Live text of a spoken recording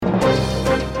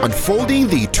unfolding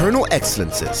the eternal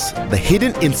excellences, the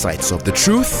hidden insights of the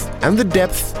truth, and the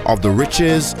depth of the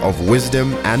riches of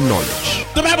wisdom and knowledge.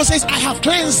 The Bible says, I have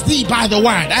cleansed thee by the word.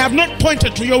 I have not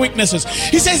pointed to your weaknesses.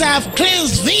 He says, I have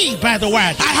cleansed thee by the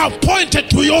word. I have pointed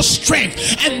to your strength.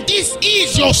 And this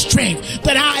is your strength,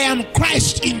 that I am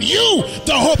Christ in you,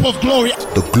 the hope of glory.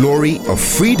 The glory of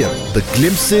freedom, the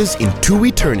glimpses into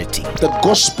eternity. The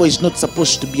gospel is not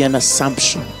supposed to be an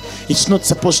assumption. It's not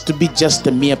supposed to be just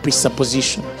a mere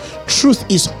presupposition. Truth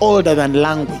is older than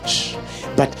language,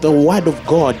 but the word of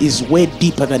God is way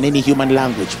deeper than any human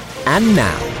language. And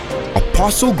now,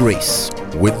 Apostle Grace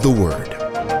with the word.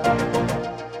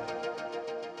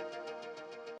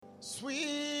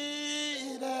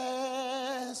 Sweet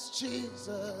as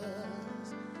Jesus,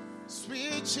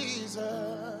 sweet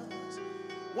Jesus,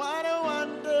 what a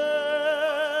wonder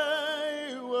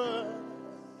you are.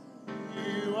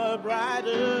 You are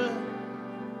brighter.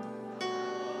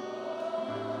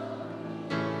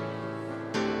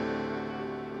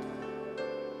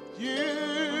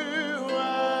 You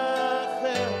are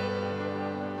fair,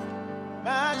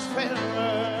 much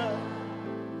fairer,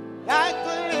 like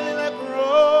the lily that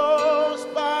grows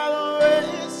by the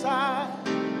wayside.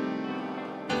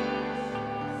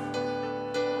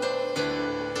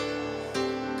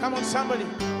 Come on, somebody,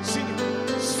 sing it.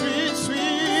 Sweet,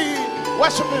 sweet,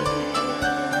 worship him.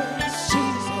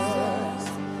 Jesus,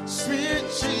 sweet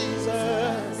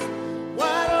Jesus,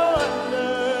 what a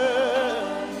wonder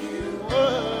you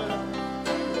are.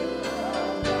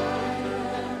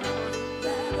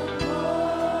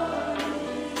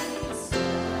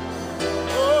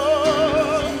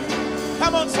 Oh,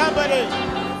 come on, somebody.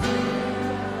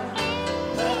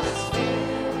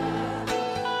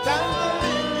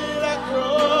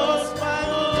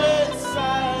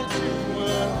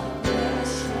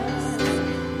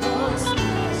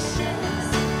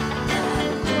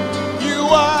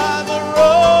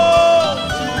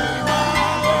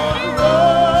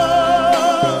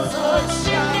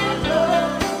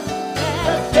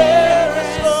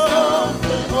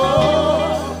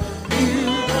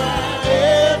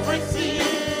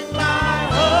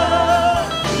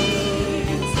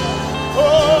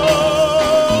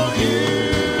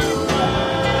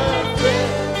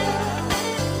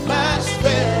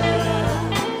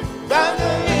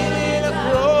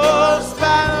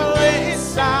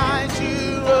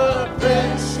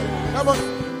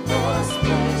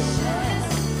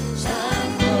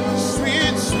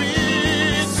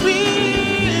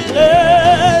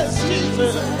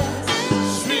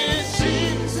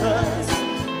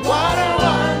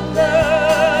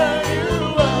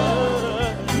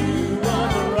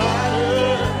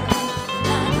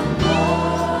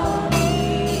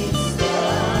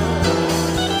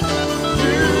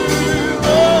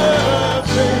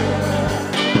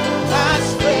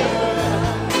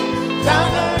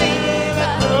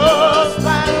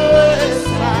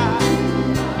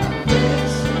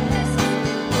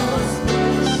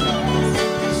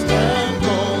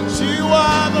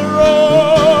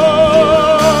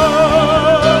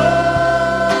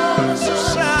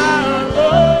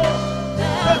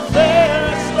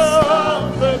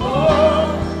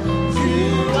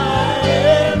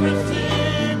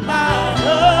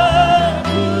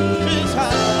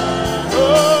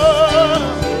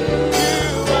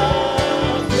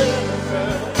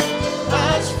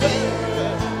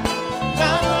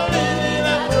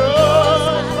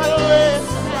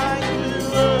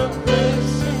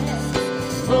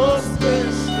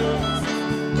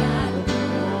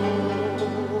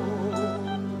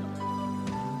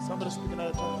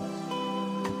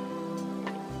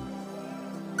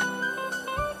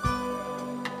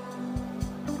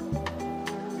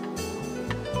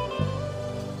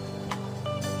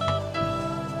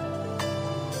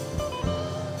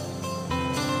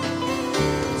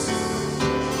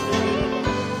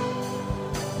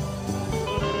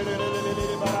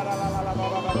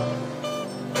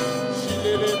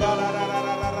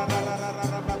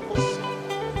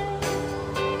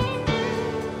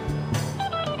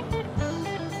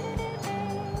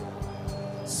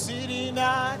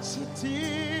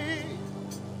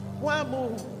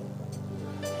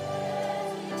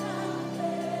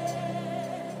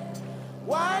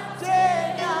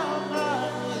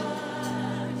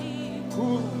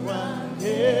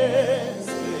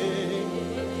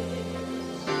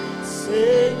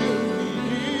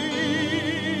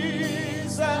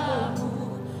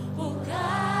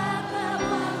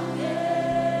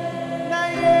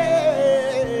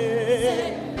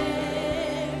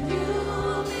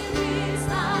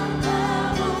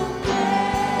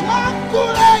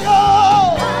 Good.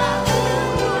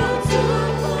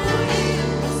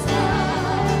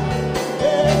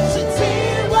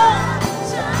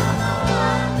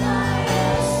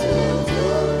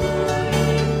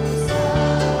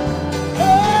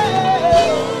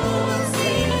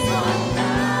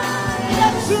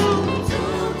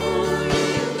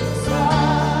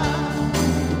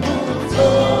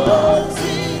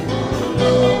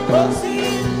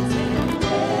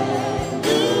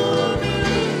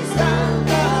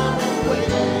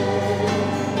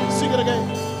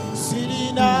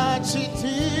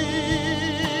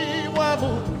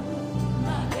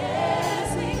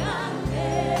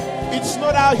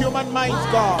 not our human minds,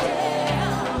 God.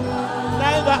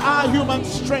 Neither our human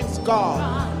strengths,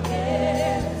 God.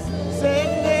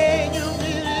 Send you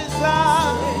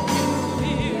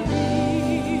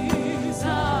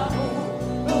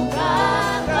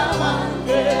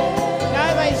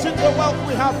neither is it the wealth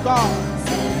we have, God.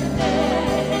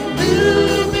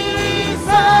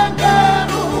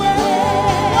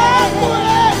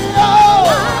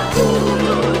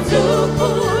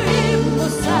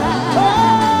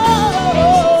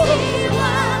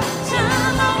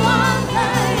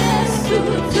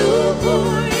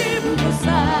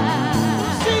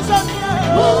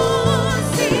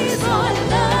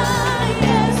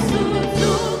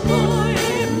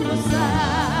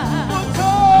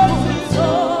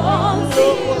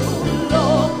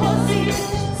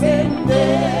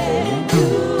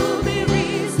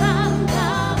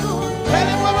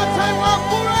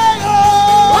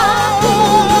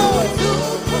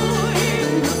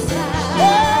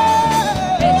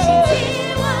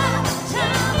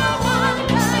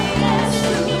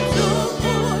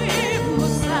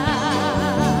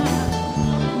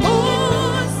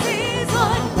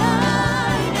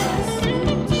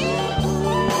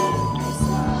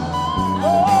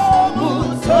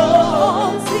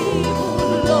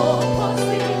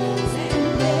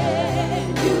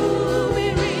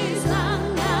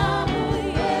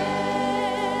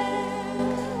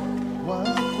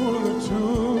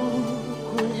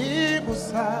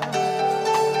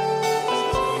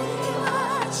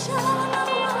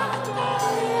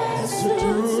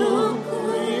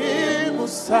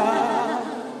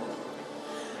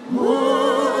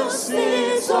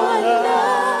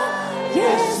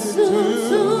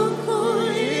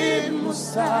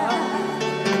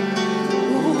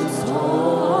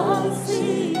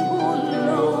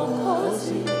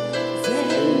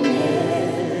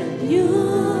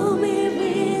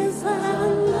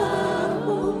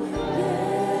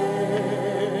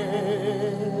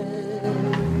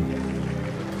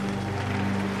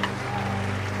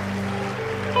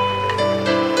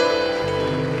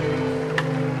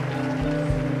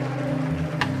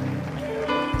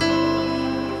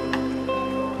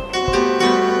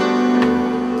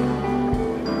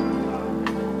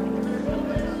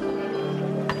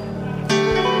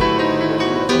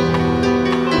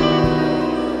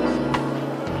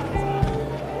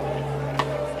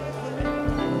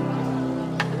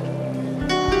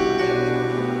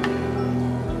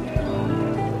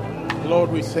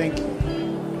 Lord, we thank you.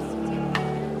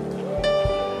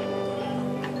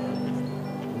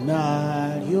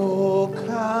 Nayokane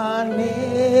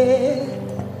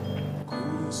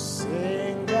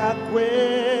kusenga kwe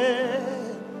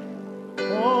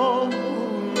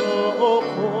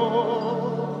omuloko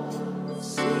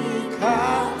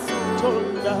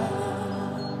sikatonda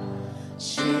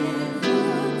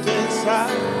shivutesa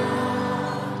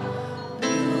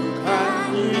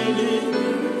yukanyili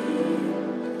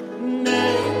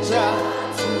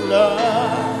Jatula,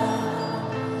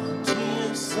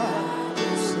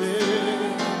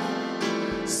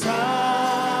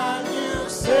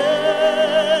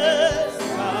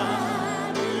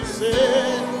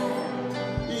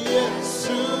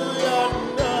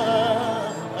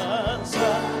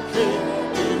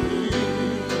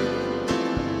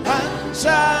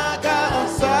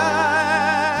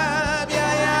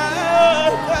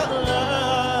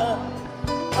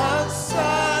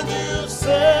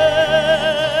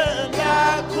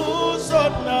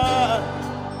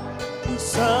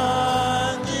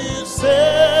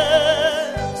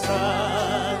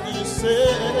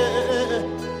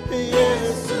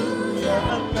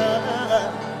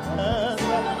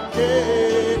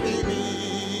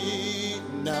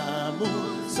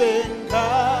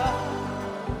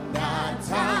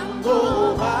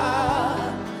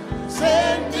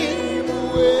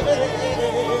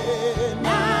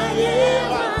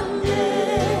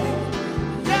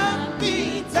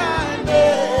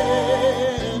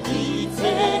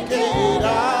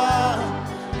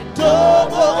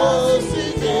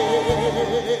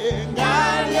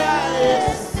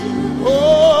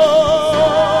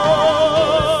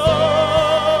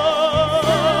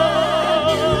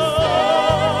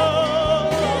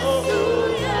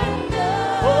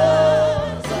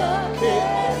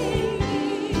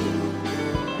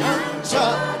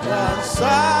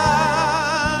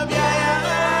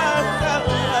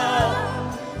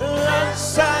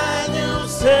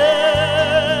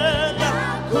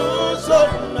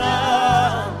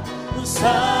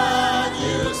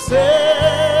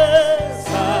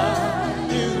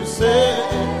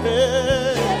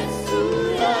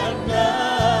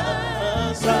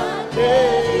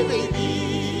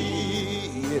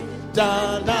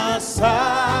 Dana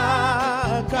sa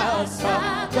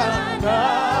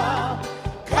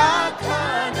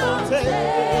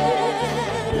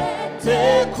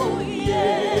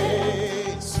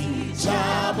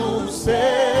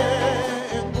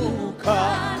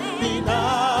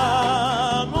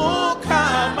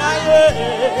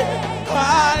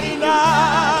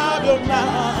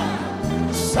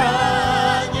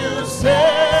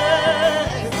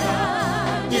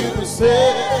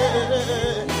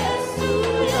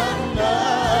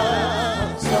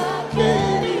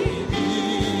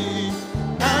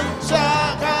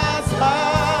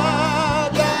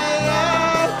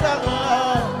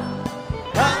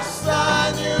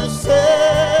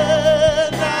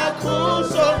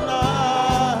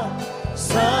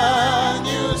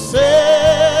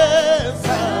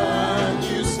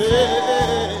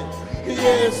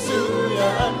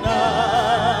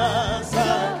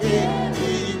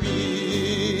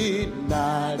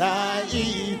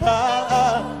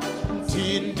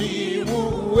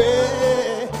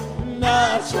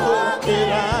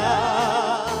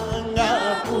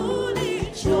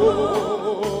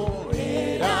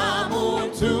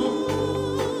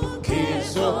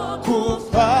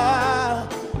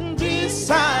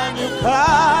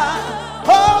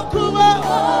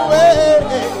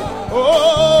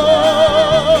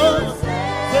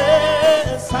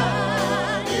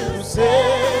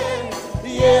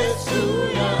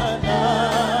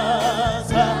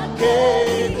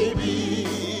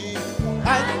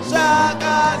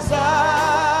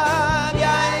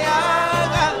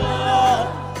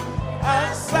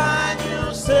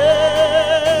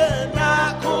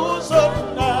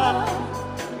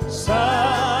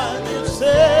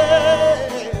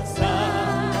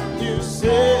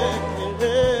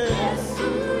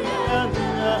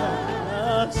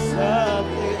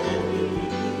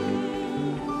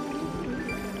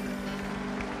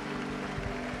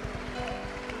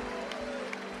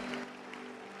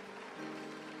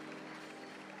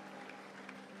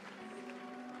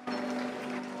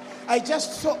I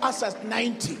just saw us at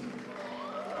 90.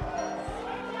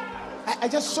 I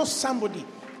just saw somebody.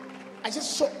 I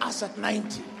just saw us at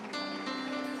 90.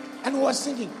 And we were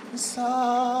singing,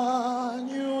 Son,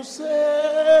 you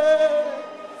say,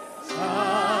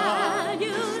 Son,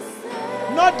 you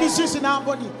say. Not disease in our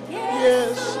body.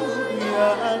 Yes, we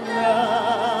are.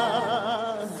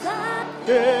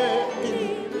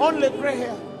 Only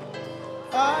prayer.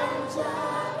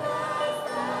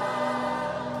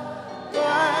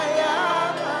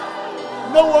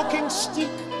 No walking stick.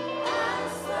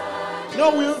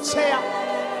 No wheelchair.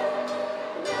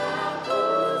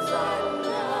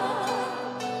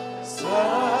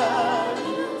 Son,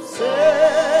 you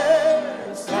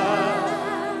say,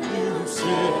 Son, you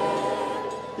say,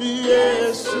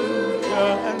 yes, you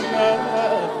are.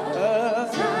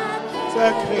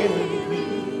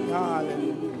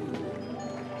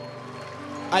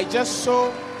 I just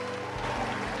saw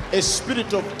a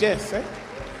spirit of death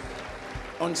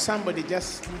on somebody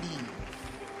just leave.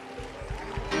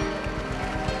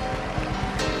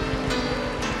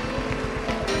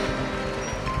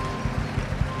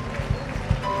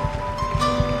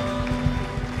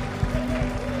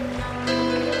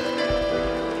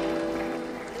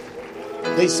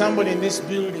 There's somebody in this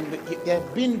building that they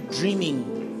have been dreaming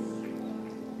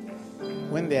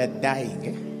when they are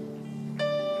dying.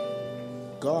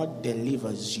 God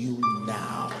delivers you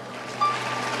now.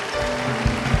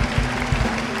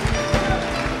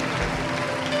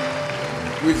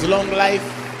 With long life,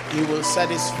 He will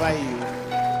satisfy you.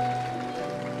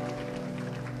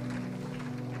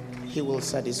 He will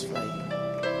satisfy you.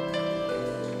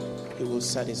 He will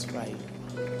satisfy you.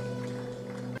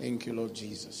 Thank you, Lord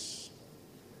Jesus.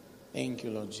 Thank you,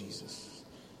 Lord Jesus.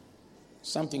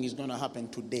 Something is going to happen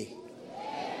today.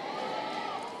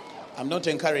 I'm not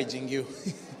encouraging you.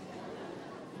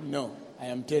 No, I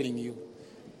am telling you.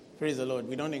 Praise the Lord.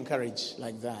 We don't encourage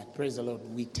like that. Praise the Lord.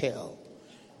 We tell.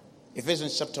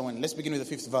 Ephesians chapter 1. Let's begin with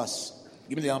the 5th verse.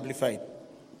 Give me the Amplified.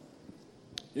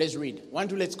 Let's read. 1,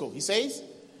 2, let's go. He says,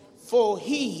 For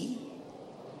he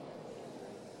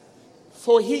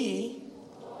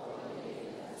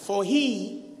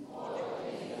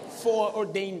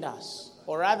foreordained us,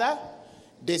 or rather,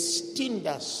 destined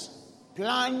us,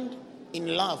 planned in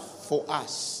love for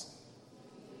us,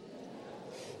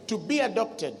 to be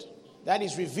adopted, that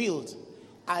is revealed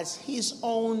as His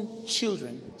own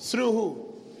children, through who?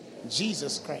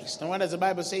 Jesus Christ. And what does the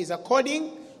Bible say? Is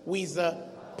according with the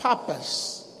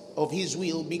purpose of His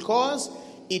will, because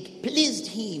it pleased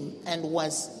Him and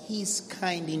was His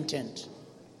kind intent.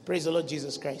 Praise the Lord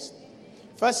Jesus Christ.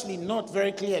 Firstly, note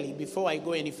very clearly, before I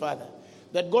go any further,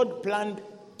 that God planned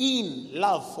in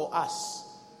love for us.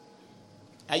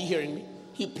 Are you hearing me?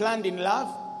 He planned in love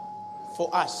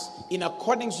for us, in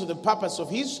accordance to the purpose of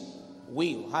His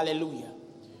will. Hallelujah.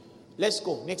 Let's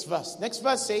go. Next verse. Next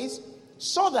verse says,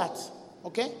 so that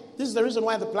Okay? This is the reason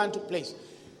why the plan took place.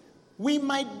 We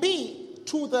might be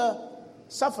to the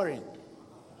suffering.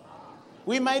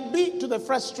 We might be to the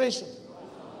frustration.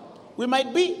 We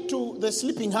might be to the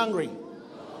sleeping hungry.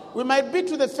 We might be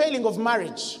to the failing of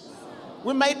marriage.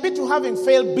 We might be to having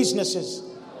failed businesses.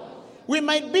 We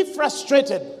might be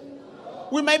frustrated.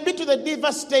 We might be to the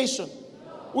devastation.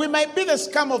 We might be the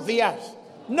scum of the earth.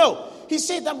 No. He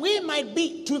said that we might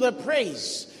be to the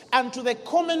praise and to the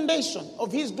commendation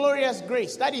of his glorious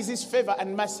grace. That is his favor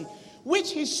and mercy,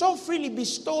 which he so freely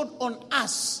bestowed on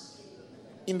us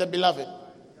in the beloved.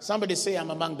 Somebody say, I'm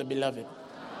among the beloved.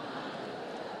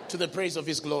 To the praise of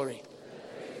his glory.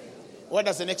 What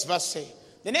does the next verse say?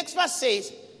 The next verse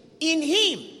says, in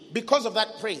him, because of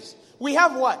that praise, we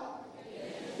have what?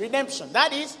 Redemption.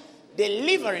 That is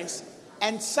deliverance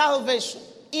and salvation.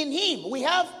 In him, we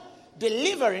have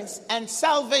deliverance and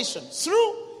salvation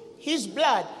through his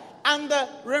blood and the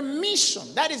remission.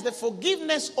 That is the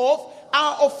forgiveness of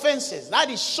our offenses. That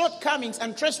is shortcomings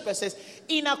and trespasses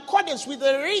in accordance with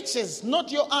the riches,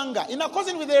 not your anger. In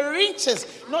accordance with the riches,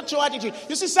 not your attitude.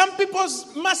 You see, some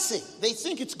people's mercy, they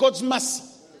think it's God's mercy.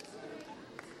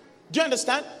 Do you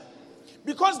understand?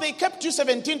 Because they kept you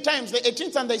 17 times, the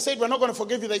 18th time they said, we're not going to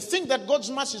forgive you. They think that God's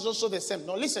mercy is also the same.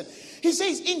 No, listen. He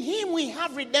says, in him we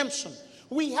have redemption.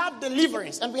 We have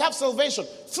deliverance and we have salvation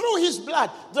through his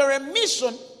blood, the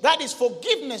remission, that is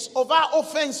forgiveness of our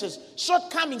offenses,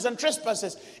 shortcomings and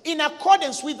trespasses, in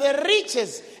accordance with the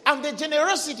riches and the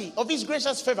generosity of his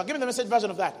gracious favor. Give me the message version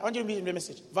of that. I want you to read the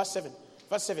message. Verse 7.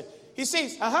 Verse 7. He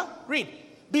says, read.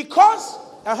 Because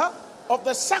of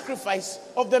the sacrifice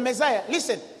of the Messiah.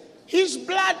 Listen, his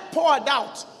blood poured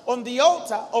out on the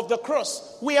altar of the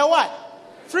cross. We are what?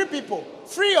 Free people.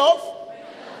 Free of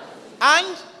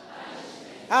and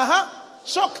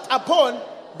choked upon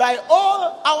by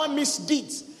all our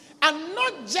misdeeds, and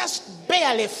not just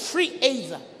barely free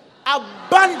either,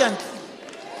 abundantly.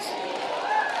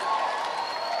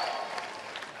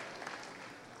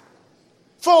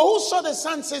 For whoso the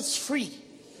Son sets free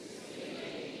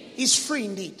is free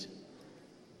indeed.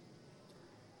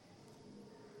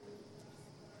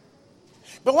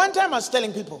 But one time I was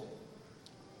telling people,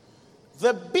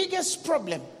 the biggest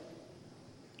problem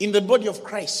in the body of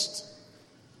Christ,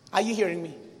 are you hearing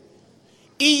me?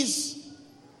 Is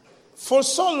for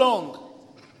so long,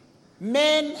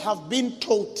 men have been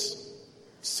taught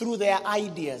through their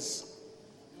ideas.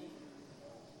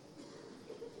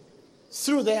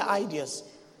 Through their ideas.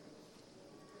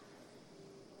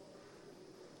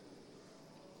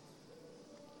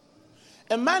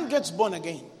 A man gets born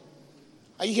again.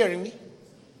 Are you hearing me?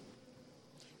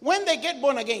 When they get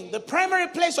born again, the primary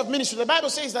place of ministry, the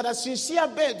Bible says that as sincere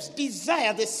babes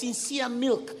desire the sincere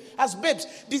milk. As babes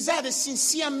desire the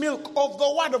sincere milk of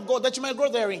the word of God that you might grow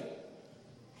therein.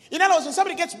 In other words, when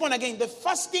somebody gets born again, the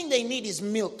first thing they need is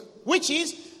milk. Which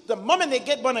is, the moment they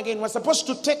get born again, we're supposed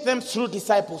to take them through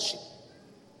discipleship.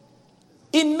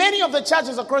 In many of the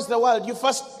churches across the world, you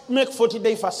first make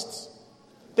 40-day fasts.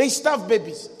 They starve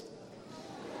babies.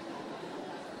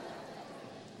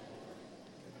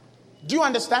 Do you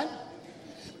understand?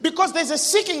 Because there's a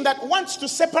seeking that wants to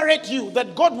separate you,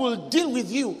 that God will deal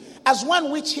with you as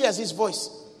one which hears his voice.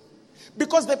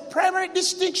 Because the primary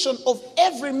distinction of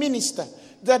every minister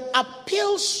that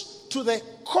appeals to the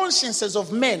consciences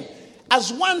of men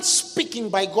as one speaking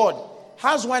by God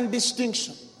has one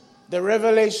distinction: the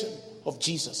revelation of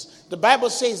Jesus. The Bible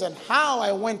says, and how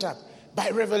I went up by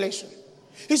revelation.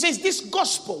 He says, this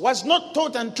gospel was not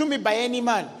taught unto me by any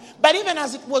man, but even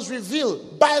as it was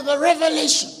revealed by the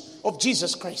revelation of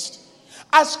Jesus Christ.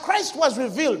 As Christ was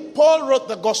revealed, Paul wrote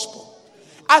the gospel.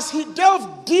 As he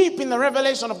delved deep in the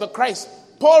revelation of the Christ,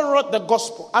 Paul wrote the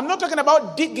gospel. I'm not talking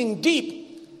about digging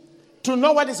deep to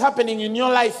know what is happening in your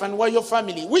life and where your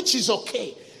family, which is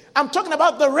okay. I'm talking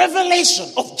about the revelation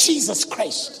of Jesus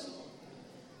Christ.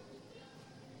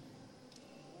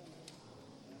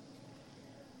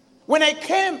 When I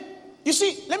came, you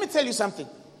see, let me tell you something.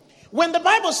 When the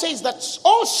Bible says that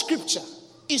all scripture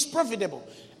is profitable,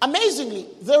 amazingly,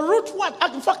 the root word,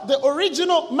 in fact, the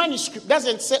original manuscript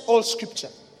doesn't say all scripture.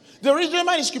 The original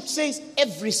manuscript says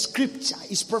every scripture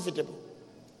is profitable.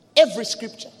 Every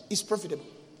scripture is profitable.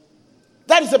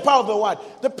 That is the power of the word.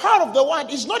 The power of the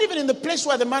word is not even in the place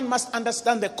where the man must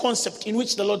understand the concept in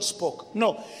which the Lord spoke.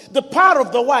 No. The power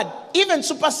of the word even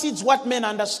supersedes what men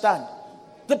understand.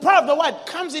 The power of the word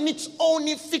comes in its own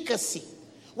efficacy.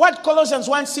 What Colossians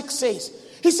 1:6 says.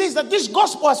 He says that this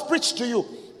gospel was preached to you,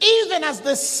 even as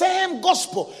the same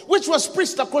gospel which was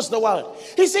preached across the world.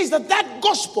 He says that that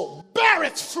gospel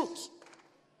beareth fruit.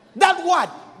 That word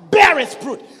beareth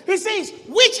fruit. He says,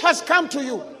 which has come to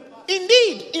you.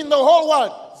 Indeed, in the whole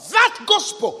world, that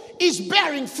gospel is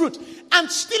bearing fruit and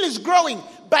still is growing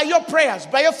by your prayers,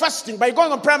 by your fasting, by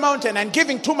going on prayer mountain and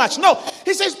giving too much. No,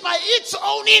 he says by its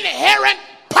own inherent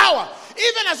power,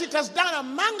 even as it has done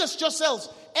amongst yourselves,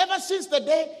 ever since the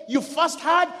day you first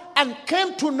heard and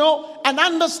came to know and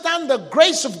understand the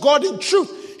grace of God in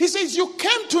truth. He says you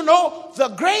came to know the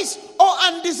grace or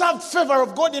undeserved favor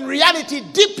of God in reality,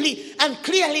 deeply and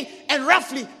clearly and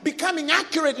roughly, becoming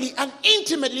accurately and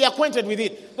intimately acquainted with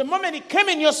it. The moment it came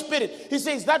in your spirit, he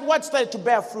says that word started to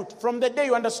bear fruit from the day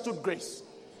you understood grace.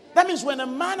 That means when a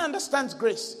man understands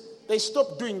grace, they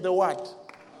stop doing the word.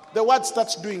 The word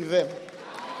starts doing them.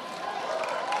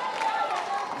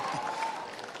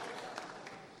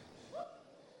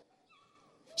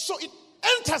 So it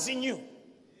enters in you.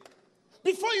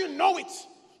 Before you know it,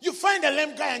 you find a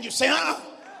lame guy and you say,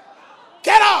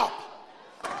 get up.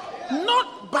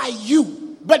 Not by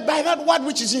you, but by that word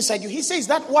which is inside you. He says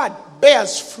that word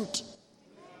bears fruit.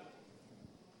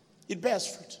 It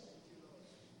bears fruit.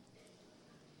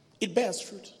 It bears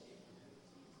fruit.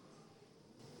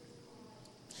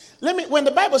 When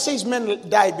the Bible says men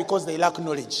die because they lack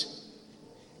knowledge,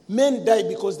 men die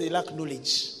because they lack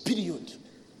knowledge. Period.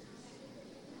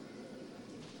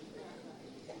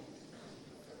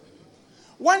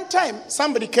 One time,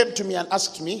 somebody came to me and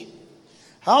asked me,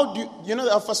 how do you know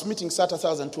our first meeting started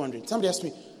 1,200. Somebody asked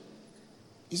me,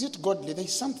 is it godly? There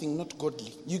is something not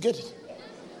godly. You get it?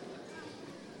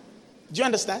 Do you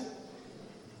understand?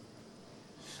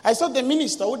 I thought the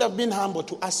minister would have been humble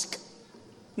to ask.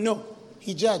 No,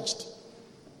 he judged.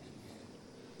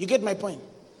 You get my point?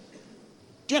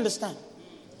 Do you understand?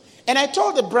 And I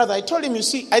told the brother, I told him, you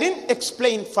see, I didn't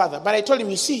explain further, but I told him,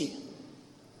 you see,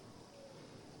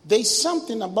 there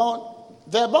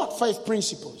are about 5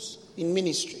 principles in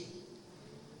ministry.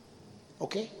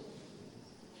 Okay?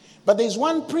 But there's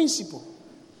one principle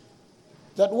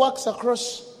that works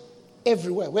across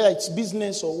everywhere, whether it's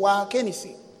business or work,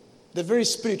 anything. The very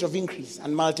spirit of increase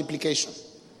and multiplication.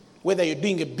 Whether you're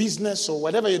doing a business or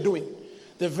whatever you're doing,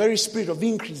 the very spirit of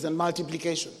increase and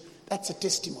multiplication. That's a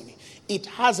testimony. It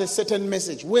has a certain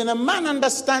message. When a man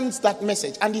understands that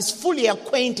message and is fully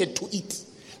acquainted to it,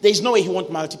 there is no way he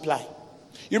won't multiply.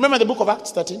 You remember the book of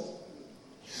Acts 13?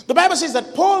 The Bible says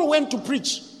that Paul went to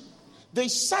preach. They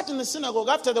sat in the synagogue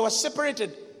after they were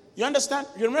separated. You understand?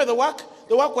 You remember the work?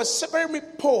 The work was separating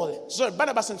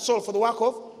Barnabas and Saul for the work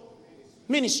of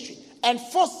ministry. And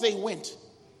forth they went.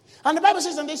 And the Bible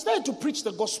says, and they started to preach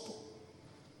the gospel.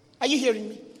 Are you hearing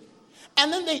me?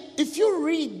 And then if you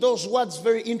read those words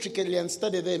very intricately and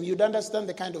study them, you'd understand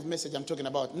the kind of message I'm talking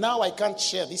about. Now I can't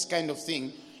share this kind of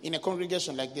thing in a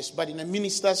congregation like this, but in a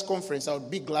minister's conference, I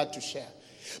would be glad to share.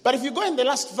 But if you go in the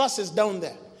last verses down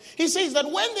there, he says that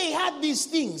when they had these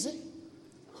things,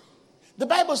 the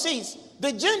Bible says,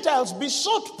 the Gentiles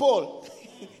besought Paul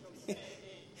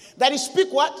that he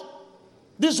speak what?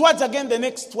 These words again the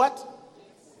next what?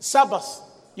 Sabbath.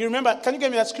 You remember? Can you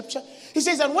give me that scripture? He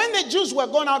says, and when the Jews were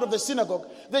gone out of the synagogue,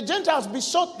 the Gentiles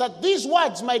besought that these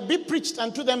words might be preached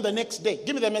unto them the next day.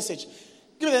 Give me the message.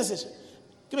 Give me the message.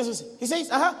 He says,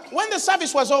 when the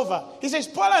service was over, he says,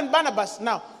 Paul and Barnabas,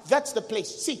 now, that's the place.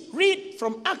 See, read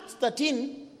from Acts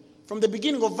 13, from the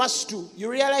beginning of verse 2,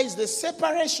 you realize the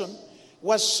separation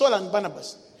was Saul and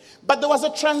Barnabas. But there was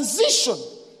a transition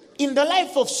in the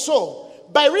life of Saul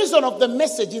by reason of the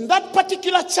message in that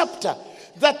particular chapter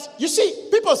that, you see,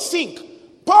 people think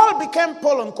Paul became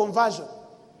Paul on conversion.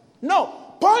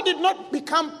 No, Paul did not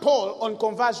become Paul on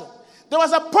conversion. There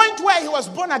was a point where he was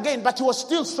born again, but he was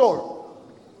still Saul.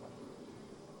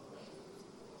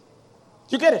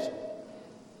 You get it?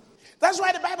 That's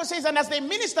why the Bible says, and as they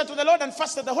ministered to the Lord and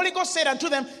fasted, the Holy Ghost said unto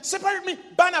them, separate me,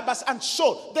 Barnabas and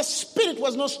Saul. The Spirit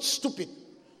was not stupid.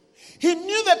 He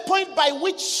knew the point by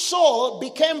which Saul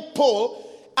became Paul,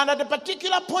 and at a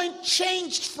particular point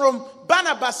changed from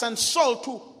Barnabas and Saul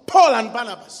to Paul and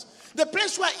Barnabas. The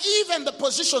place where even the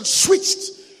position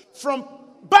switched from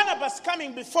Barnabas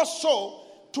coming before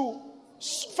Saul to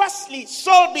firstly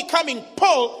Saul becoming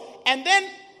Paul, and then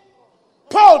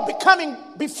Paul becoming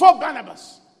before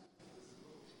Barnabas.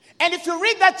 And if you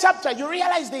read that chapter, you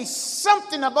realize there is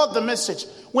something about the message.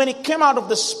 When it came out of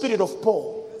the spirit of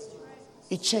Paul,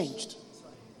 it changed.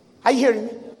 Are you hearing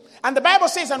me? And the Bible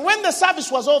says, and when the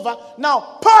service was over,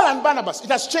 now Paul and Barnabas, it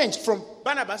has changed from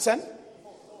Barnabas and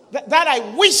that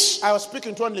I wish I was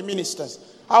speaking to only ministers.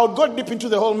 I would go deep into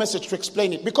the whole message to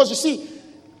explain it. Because you see,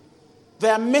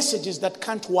 there are messages that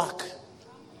can't work.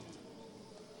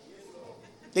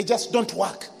 They just don't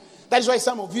work. That is why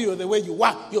some of you, the way you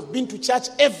work, you've been to church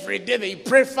every day. They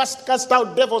pray fast, cast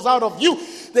out devils out of you.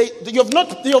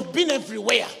 You've been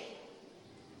everywhere.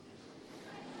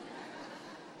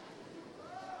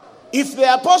 If they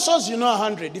are apostles, you know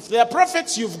 100. If they are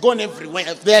prophets, you've gone everywhere.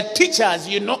 If they are teachers,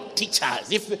 you know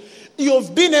teachers. If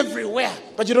you've been everywhere,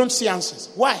 but you don't see answers.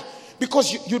 Why?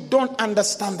 Because you don't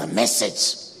understand the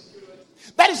message.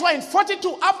 That is why in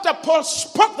 42, after Paul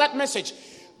spoke that message,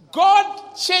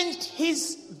 God changed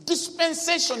his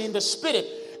dispensation in the spirit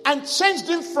and changed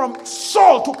him from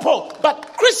Saul to Paul.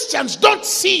 But Christians don't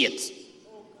see it.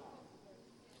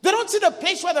 They don't see the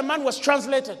place where the man was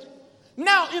translated.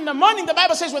 Now, in the morning, the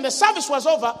Bible says when the service was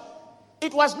over,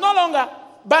 it was no longer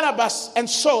Barnabas and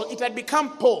Saul. It had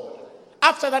become Paul.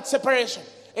 After that separation,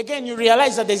 again, you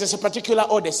realize that there's a particular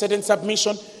order, certain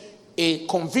submission, a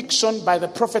conviction by the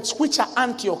prophets, which are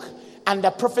Antioch and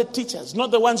the prophet teachers,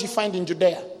 not the ones you find in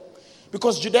Judea.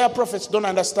 Because Judea prophets don't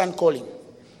understand calling.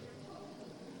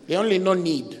 They only know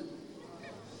need.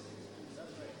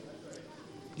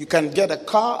 You can get a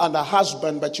car and a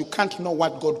husband, but you can't know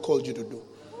what God called you to do.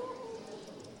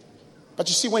 But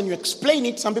you see, when you explain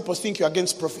it, some people think you're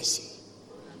against prophecy.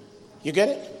 You get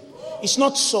it? It's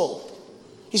not so.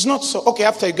 It's not so. Okay,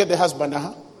 after you get the husband,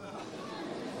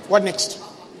 what next?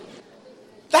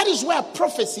 That is where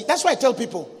prophecy, that's why I tell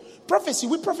people, prophecy,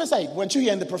 we prophesy. Weren't you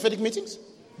here in the prophetic meetings?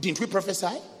 Didn't we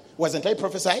prophesy? Wasn't I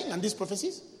prophesying on these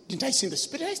prophecies? Didn't I see the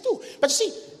Spirit? I do. But you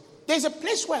see, there's a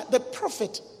place where the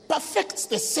prophet perfects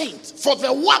the saint for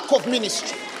the work of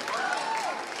ministry,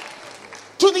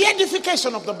 to the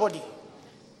edification of the body.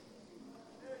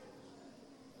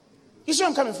 You see where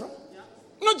I'm coming from?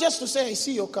 Not just to say, I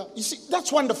see your car. You see,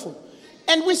 that's wonderful.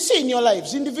 And we see in your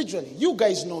lives individually. You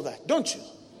guys know that, don't you?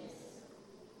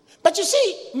 But you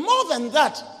see, more than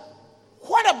that,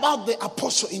 what about the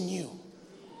apostle in you?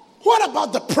 What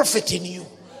about the prophet in you?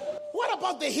 What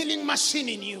about the healing machine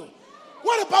in you?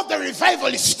 What about the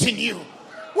revivalist in you?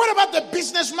 What about the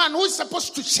businessman who is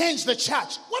supposed to change the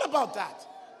church? What about that?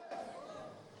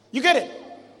 You get it?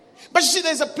 But you see,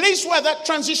 there's a place where that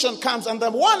transition comes, and the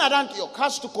one at Antioch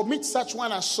has to commit such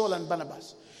one as Saul and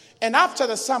Barnabas. And after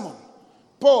the sermon,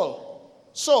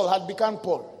 Saul had become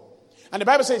Paul. And the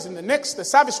Bible says the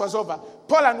service was over.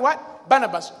 Paul and what?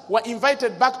 Barnabas were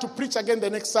invited back to preach again the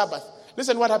next Sabbath.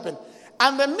 Listen what happened.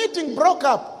 And the meeting broke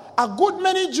up. A good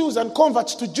many Jews and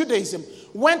converts to Judaism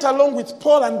went along with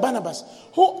Paul and Barnabas,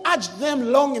 who urged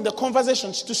them long in the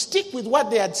conversations to stick with what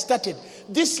they had started.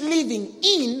 This living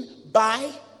in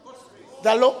by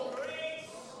the law.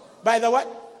 By the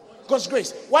what? God's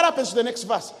grace. What happens to the next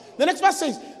verse? The next verse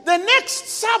says, the next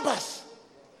Sabbath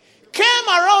came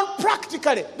around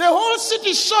practically. The whole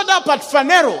city showed up at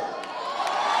Phaneroo.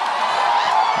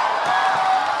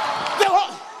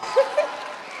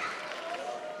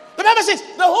 The Bible says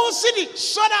the whole city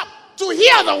showed up to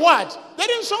hear the word. They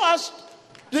didn't show us.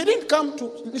 They didn't come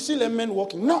to see the men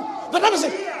walking. No. The Bible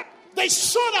says they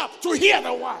showed up to hear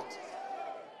the word.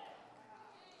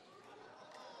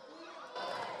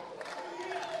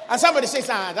 And somebody says,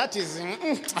 that is,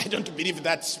 I don't believe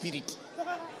that spirit.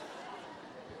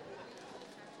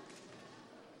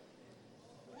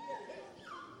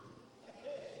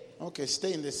 Okay,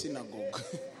 stay in the synagogue.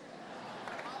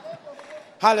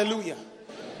 Hallelujah.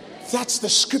 That's the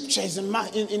scriptures in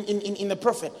the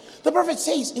prophet. The prophet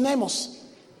says in Amos,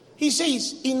 he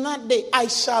says, in that day I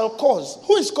shall cause.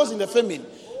 Who is causing the famine?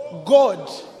 God.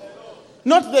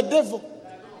 Not the devil.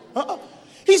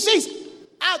 He says,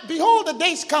 behold, the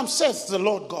days come, says the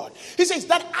Lord God. He says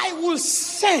that I will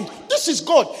send. This is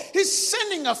God. He's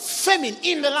sending a famine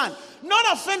in the land.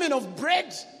 Not a famine of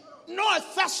bread, nor a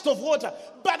thirst of water,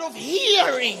 but of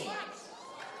hearing.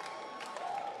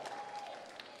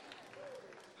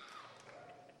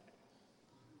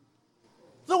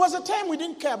 There was a time we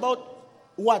didn't care about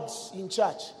words in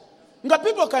church.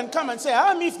 People can come and say,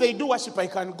 if they do worship, I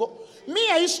can go.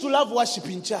 Me, I used to love worship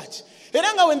in church.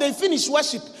 And when they finish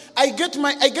worship, I get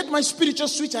my spiritual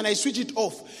switch and I switch it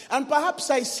off. And perhaps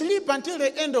I sleep until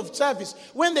the end of service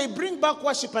when they bring back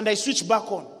worship and I switch back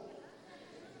on.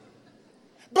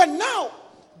 But now,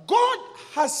 God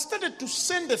has started to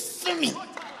send a famine.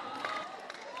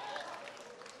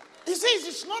 He says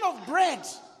it's not of bread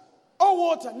or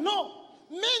water. No.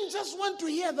 Men just want to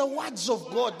hear the words of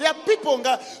God. There are people,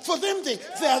 for them, they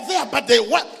are there, but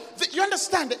you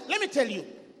understand? Let me tell you.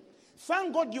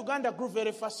 Thank God Uganda grew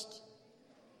very fast.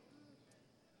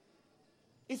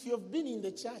 If you've been in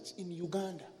the church in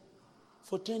Uganda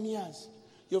for 10 years,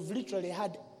 you've literally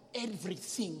had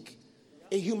everything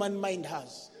a human mind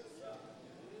has.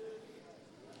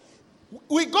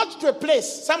 We got to a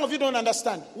place, some of you don't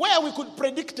understand, where we could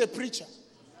predict a preacher.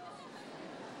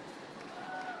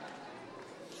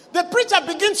 The preacher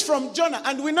begins from Jonah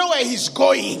and we know where he's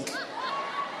going.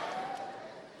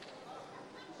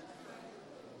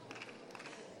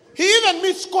 He even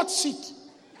meets Scott's seat.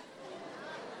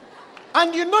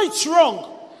 And you know it's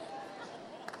wrong.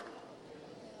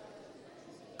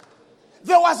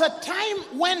 There was a time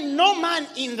when no man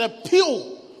in the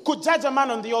pew could judge a man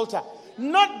on the altar.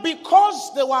 Not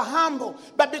because they were humble,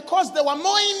 but because they were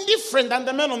more indifferent than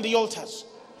the men on the altars.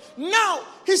 Now,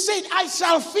 he said, I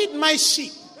shall feed my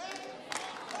sheep.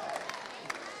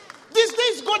 These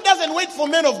days, God doesn't wait for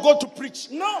men of God to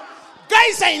preach. No.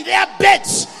 Guys are in their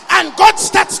beds and God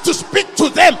starts to speak to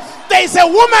them. There is a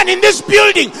woman in this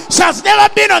building. She has never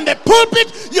been on the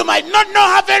pulpit. You might not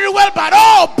know her very well, but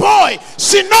oh boy,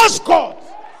 she knows God.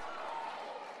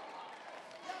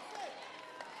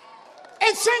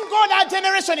 And thank God our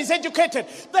generation is educated.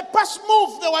 The past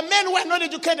move, there were men who were not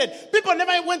educated. People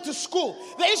never went to school.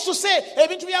 They used to say, you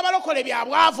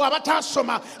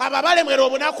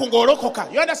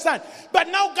understand? But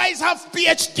now guys have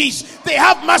PhDs. They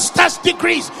have master's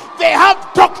degrees. They have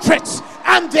doctorates.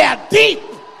 And they are deep.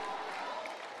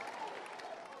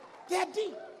 They are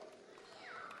deep.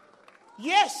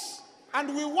 Yes.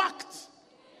 And we worked.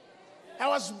 I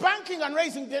was banking and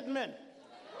raising dead men.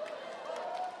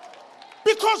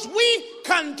 Because we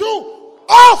can do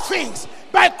all things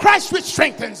by Christ which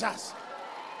strengthens us.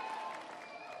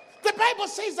 The Bible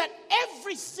says that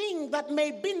everything that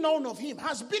may be known of him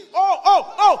has been,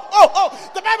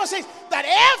 the Bible says that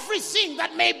everything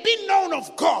that may be known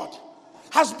of God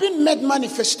has been made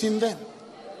manifest in them.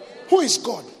 Who is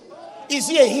God? Is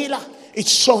he a healer?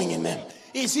 It's showing in them.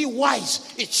 Is he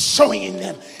wise? It's showing in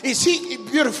them. Is he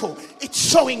beautiful? It's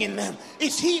showing in them.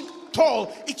 Is he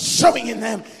tall? It's showing in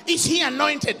them. Is he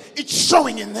anointed? It's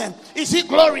showing in them. Is he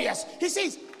glorious? He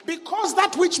says, because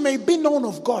that which may be known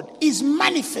of God is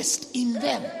manifest in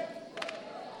them.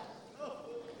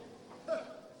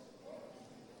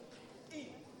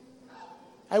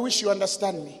 I wish you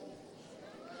understand me.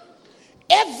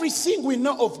 Everything we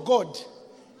know of God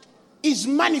is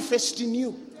manifest in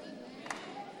you.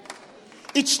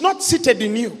 It's not seated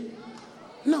in you.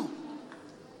 No.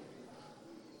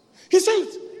 He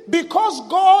says, because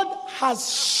God has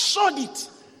showed it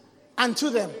unto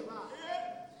them.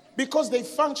 Because they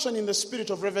function in the spirit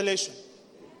of revelation.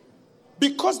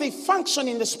 Because they function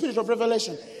in the spirit of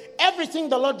revelation. Everything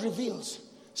the Lord reveals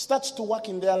starts to work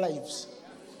in their lives.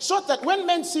 So that when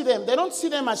men see them, they don't see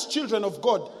them as children of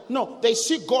God. No, they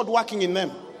see God working in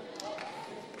them.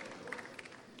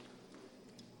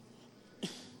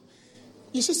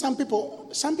 You see, some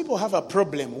people have a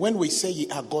problem when we say ye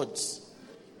are gods.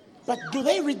 But do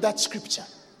they read that scripture?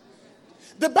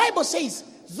 The Bible says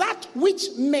that which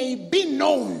may be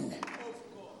known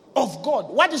of God.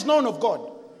 What is known of God?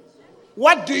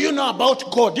 What do you know about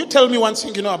God? You tell me one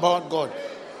thing you know about God.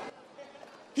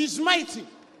 He's mighty.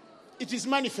 It is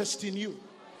manifest in you.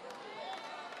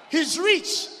 He's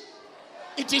rich.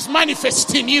 It is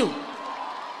manifest in you.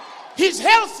 He's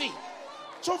healthy.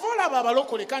 Chovola baba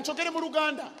lokole kanchokere mu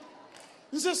Luganda.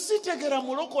 Nze sitegera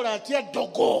mulokole atia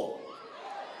dogo.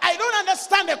 I don't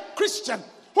understand a Christian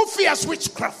who fears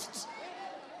witchcraft.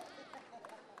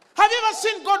 Have you ever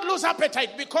seen God lose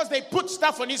appetite because they put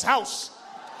stuff on his house?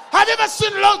 Have you ever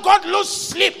seen God lose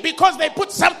sleep because they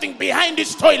put something behind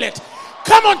his toilet?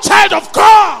 Come on, child of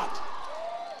God.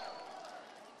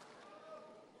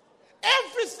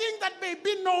 Everything that may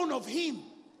be known of him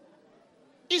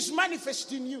is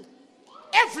manifest in you.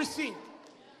 Everything.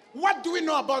 What do we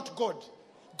know about God?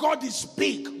 God is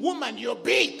big. Woman, you're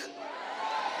big.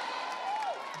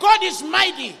 God is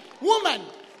mighty. Woman,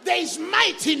 there is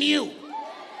might in you.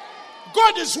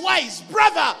 God is wise.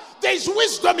 Brother, there is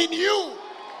wisdom in you.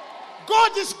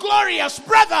 God is glorious.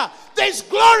 Brother, there is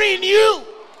glory in you.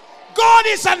 God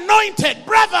is anointed.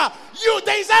 Brother,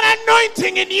 there is an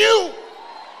anointing in you.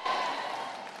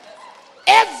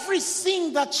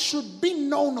 Everything that should be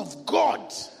known of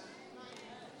God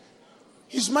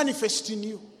is manifest in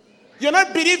you. You're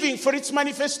not believing for its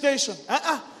manifestation.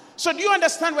 So do you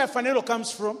understand where Fanelo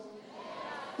comes from?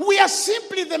 We are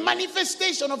simply the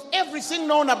manifestation of everything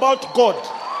known about God.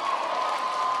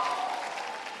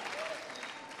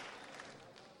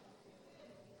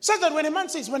 So that when a man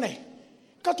says, when I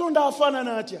katunda afana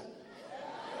na atia.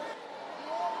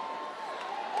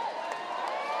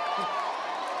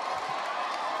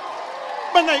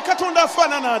 Banai katunda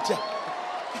afana na atia.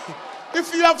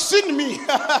 If you have seen me.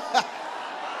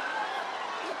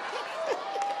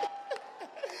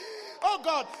 Oh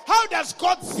God, how does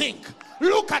God think?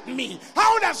 Look at me.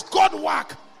 How does God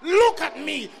work? Look at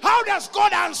me. How does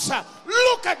God answer?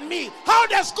 Look at me. How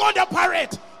does God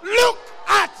operate? Look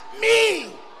at me.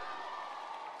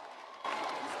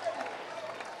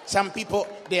 Some people,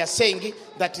 they are saying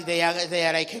that they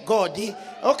are like God.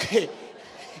 Okay.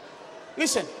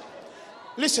 Listen.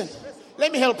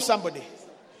 Let me help somebody.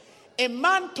 A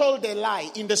man told a lie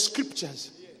in the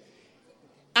scriptures.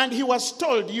 And he was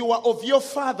told, you are of your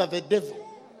father, the devil.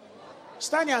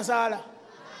 Stani azala.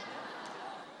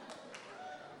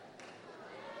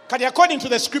 Because according to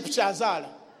the scripture, azala.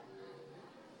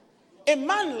 A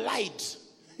man lied.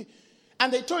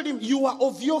 And they told him, you are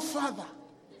of your father,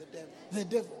 the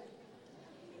devil.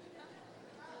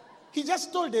 He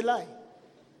just told a lie.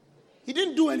 He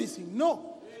didn't do anything.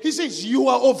 No. He says, you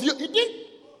are of your... He didn't.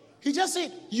 He just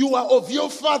said, you are of your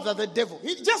father, the devil.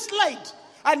 He just lied.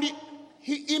 And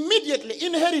he immediately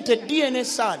inherited DNA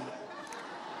son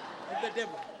of the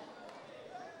devil.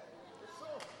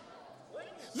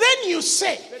 Then you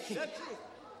say,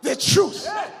 the truth.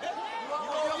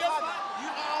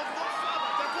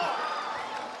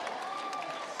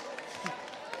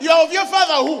 You are of your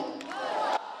father who?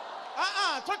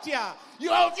 Totia. You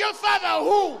are of your father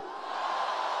who?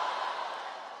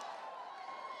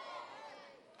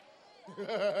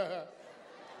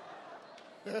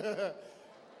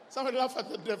 Somebody laugh at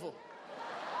the devil.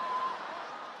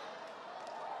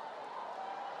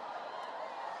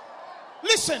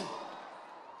 Listen,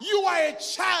 you are a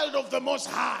child of the Most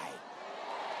High.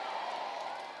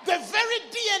 The very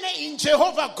DNA in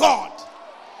Jehovah God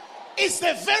is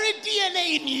the very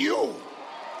DNA in you.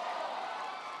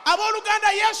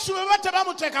 Aboluganda Yesu webate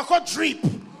bamuteka ko drip.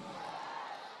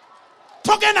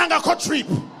 Togenanga ko drip.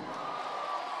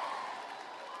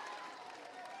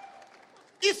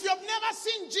 If you've never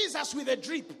seen Jesus with a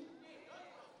drip,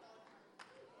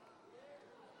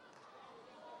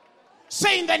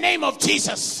 say in the name of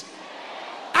Jesus,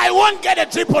 I won't get a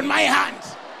drip on my hand.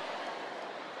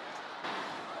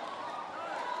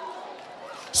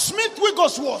 Smith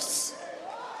Wigglesworth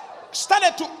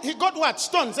he got what?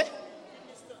 Stones, eh?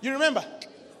 You remember?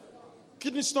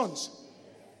 Kidney stones.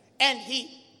 And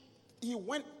he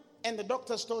went, and the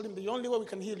doctors told him the only way we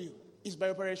can heal you is by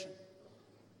operation.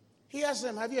 He asked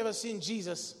them, have you ever seen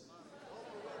Jesus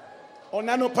on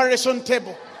an operation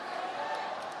table?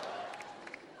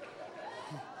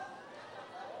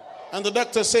 And the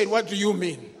doctor said, what do you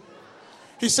mean?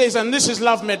 He says, and this is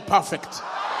love made perfect.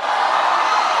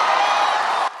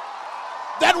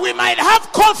 That we might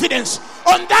have confidence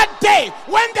on that day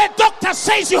when the doctor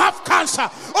says you have cancer,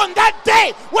 on that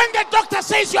day when the doctor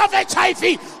says you have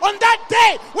HIV, on that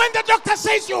day when the doctor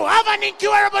says you have an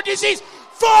incurable disease.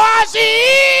 For as he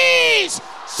is,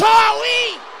 so are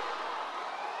we.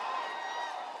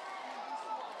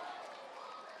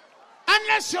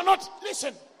 Unless you're not,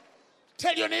 listen,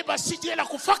 tell your neighbor, sijela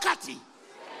kufakati.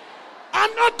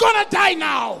 I'm not gonna die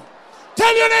now.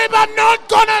 Tell your neighbor, I'm not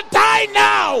gonna die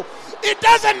now. It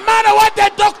doesn't matter what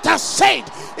the doctor said.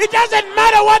 It doesn't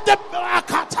matter what the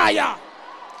akataya.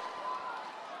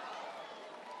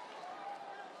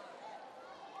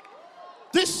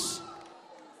 This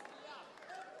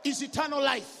is eternal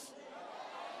life.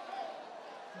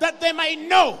 That they might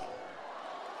know.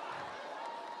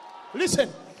 Listen,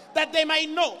 that they might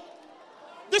know.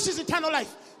 This is eternal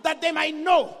life. That they might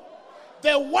know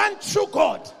the one true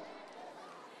God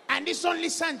and his only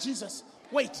son Jesus.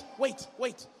 Wait.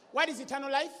 What is eternal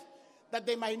life? That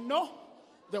they might know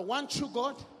the one true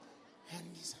God and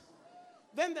his.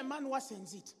 Then the man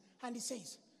worsens it and he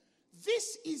says,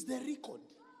 this is the record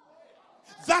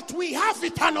that we have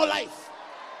eternal life.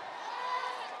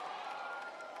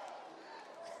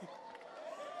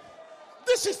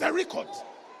 This is the record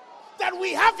that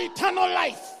we have eternal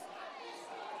life.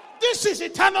 This is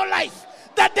eternal life,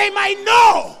 that they might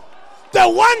know the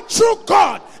one true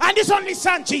God and his only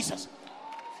son Jesus.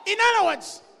 In other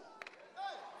words,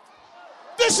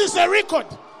 this is the record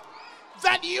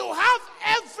that you have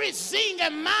everything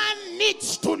a man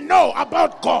needs to know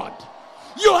about God.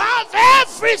 You have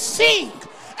everything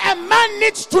a man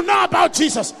needs to know about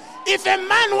Jesus. If a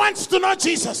man wants to know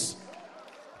Jesus,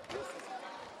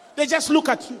 they just look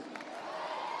at you.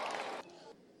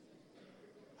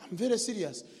 I'm very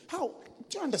serious. How?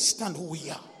 Do you understand who we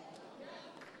are?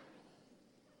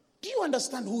 Do you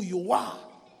understand who you are?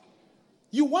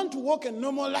 You want to walk a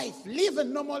normal life, live a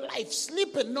normal life,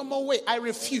 sleep a normal way. I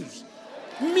refuse.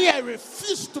 I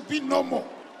refuse to be normal.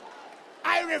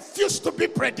 I refuse to be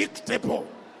predictable.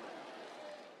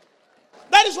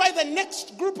 That is why the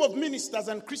next group of ministers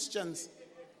and Christians,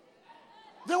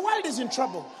 the world is in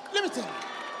trouble. Let me tell you.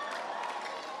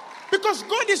 Because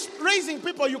God is raising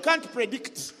people you can't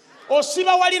predict. O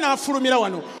siba wali na furumira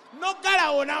wano. No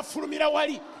gala ona furumira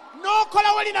wali. No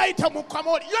kola wali na ita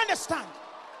mukamori. You understand?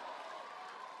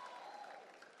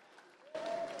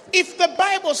 If the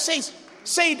Bible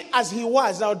said as he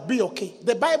was, that would be okay.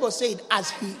 The Bible said as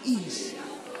he is.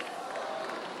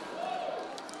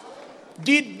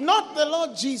 Did not the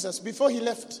Lord Jesus, before he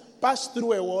left pass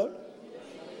through a wall?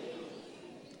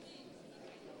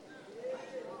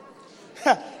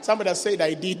 Somebody has said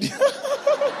I did.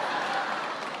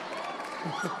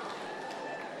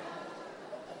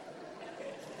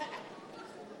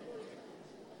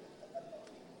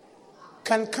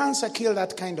 Can cancer kill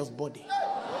that kind of body?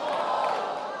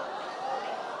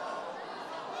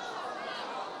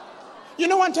 You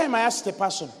know, one time I asked a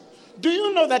person, do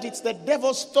you know that it's the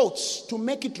devil's thoughts to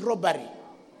make it robbery?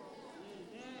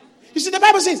 You see, the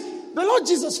Bible says, the Lord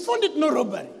Jesus found it no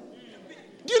robbery.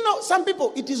 Do you know, some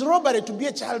people, it is robbery to be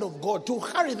a child of God, to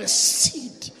carry the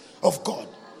seed of God.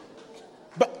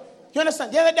 But, you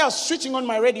understand, the other day I was switching on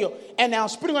my radio, and I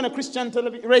was putting on a Christian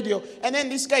radio, and then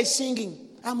this guy is singing,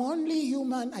 I'm only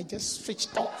human, I just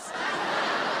switched off.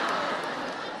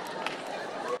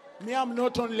 Me, I'm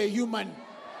not only human.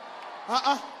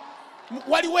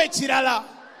 What do you wait, Chirala?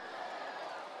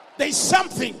 There's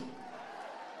something.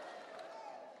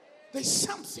 There's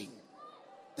something.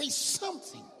 There's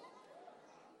something.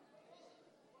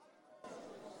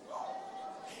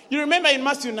 You remember in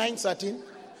Matthew 9:13?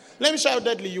 Let me show you how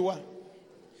deadly you are.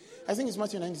 I think it's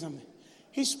Matthew 9 somewhere.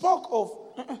 He spoke of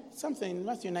something in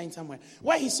Matthew 9 somewhere,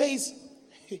 where he says,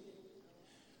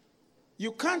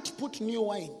 you can't put new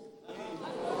wine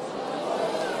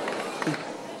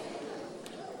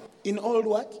in old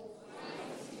what?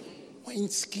 Wine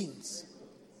skins.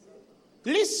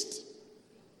 List.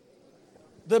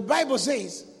 The Bible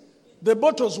says the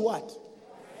bottle's what?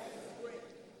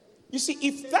 You see,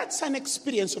 if that's an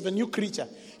experience of a new creature,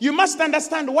 you must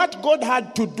understand what God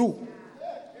had to do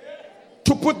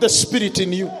to put the Spirit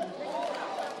in you.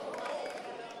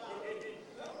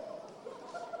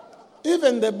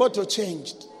 Even the bottle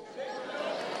changed.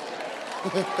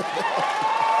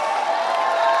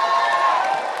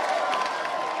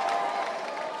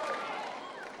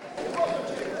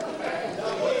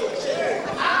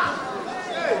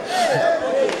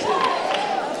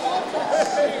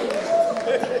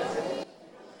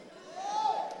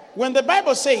 When the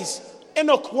Bible says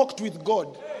Enoch walked with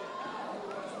God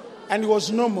and he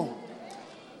was no more.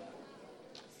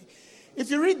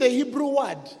 If you read the Hebrew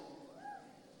word,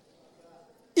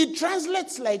 it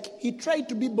translates like he tried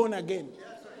to be born again.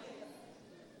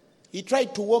 He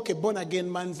tried to walk a born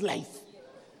again man's life.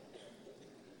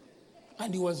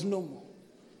 And he was no more.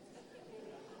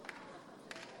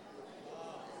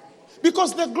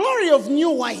 Because the glory of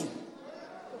new wine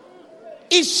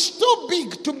is too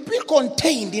big to be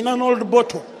contained in an old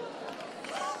bottle.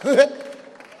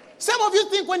 Some of you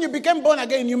think when you became born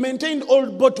again, you maintained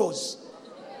old bottles.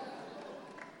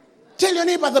 Tell your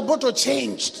neighbor the bottle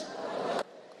changed.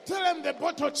 Tell them the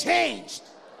bottle changed.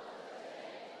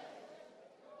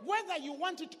 Whether you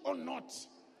want it or not,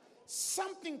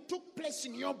 something took place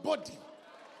in your body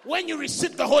when you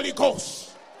received the Holy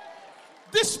Ghost.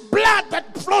 This blood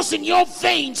that flows in your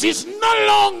veins is no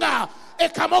longer a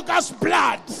Kamoga's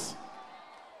blood.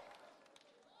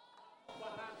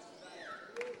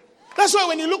 That's why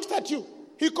when he looked at you,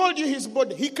 he called you his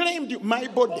body. He claimed you, my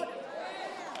body.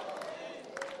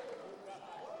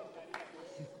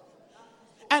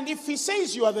 And if he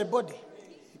says you are the body,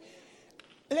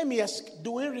 let me ask,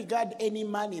 do we regard any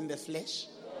man in the flesh?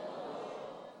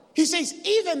 He says,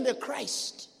 even the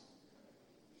Christ.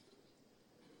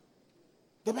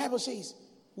 The Bible says,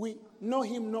 we know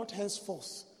him not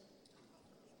henceforth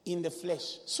in the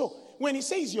flesh. So, when he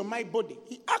says you're my body,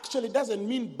 he actually doesn't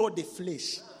mean body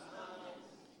flesh.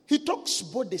 He talks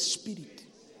body spirit.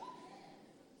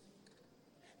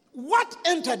 What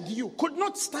entered you could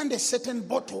not stand a certain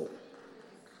bottle.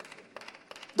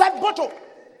 That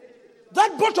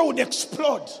bottle would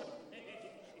explode.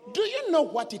 Do you know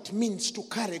what it means to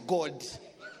carry God?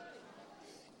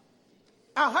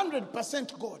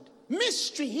 100% God.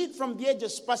 Mystery hid from the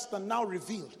ages past and now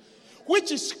revealed, which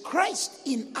is Christ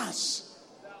in us,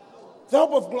 the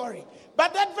hope of glory.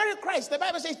 But that very Christ, the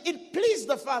Bible says, it pleased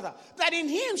the Father that in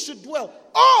him should dwell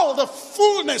all the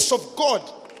fullness of God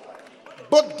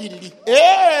bodily.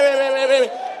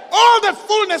 All the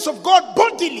fullness of God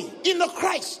bodily in the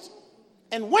Christ.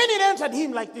 And when it entered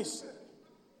him like this,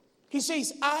 he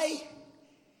says, I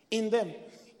in them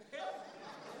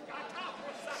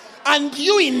and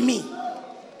you in me,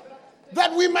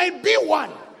 that we might be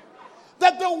one,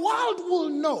 that the world will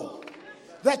know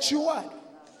that you are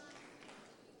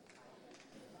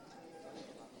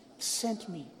sent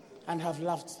me and have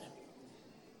loved them.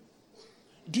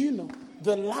 Do you know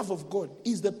the love of God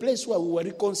is the place where we were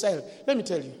reconciled? Let me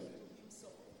tell you.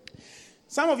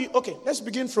 Some of you, okay, let's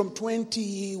begin from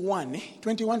 21,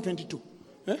 22.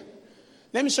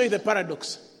 Let me show you the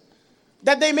paradox.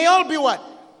 That they may all be what?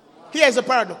 Here is the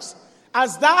paradox.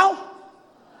 As thou,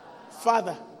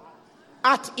 Father.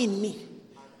 art in me.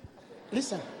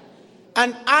 Listen.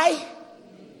 And I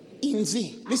in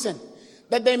thee. Listen.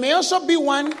 That there may also be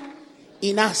one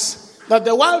in us, that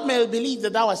the world may believe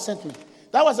that thou hast sent me.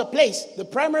 That was a place. The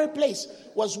primary place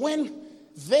was when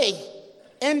they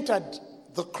entered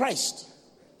the Christ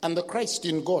and the Christ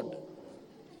in God.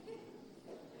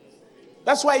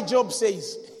 That's why Job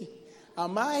says,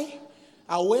 am I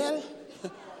a well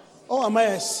or am I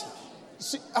a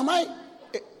sea? Am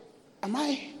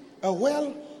I a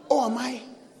well or am I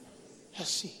a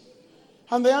sea?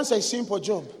 And the answer is simple,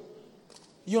 Job.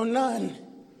 You're none.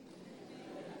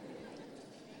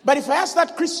 But if I ask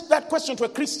that question to a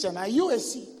Christian, are you a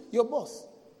sea? You're both.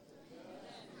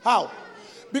 How?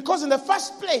 Because in the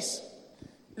first place,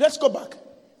 let's go back.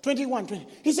 21:20.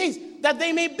 He says that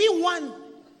they may be one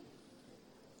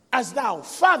as thou,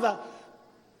 Father,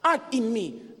 art in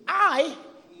me. I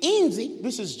in thee.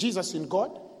 This is Jesus in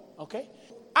God. Okay.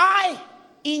 I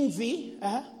in thee.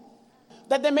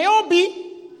 That they may all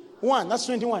be one. That's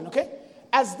 21. Okay.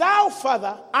 As thou,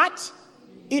 Father, art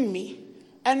in me,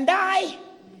 and I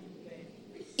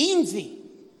in thee.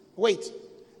 Wait.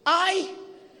 I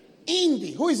in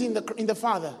thee. Who is in the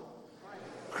Father?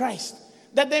 Christ.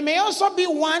 That they may also be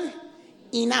one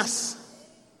in us.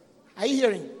 Are you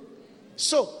hearing?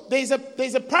 So there's a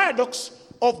paradox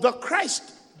of the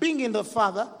Christ being in the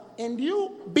Father and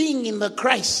you being in the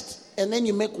Christ, and then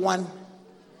you make one.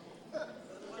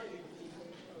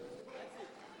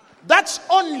 That's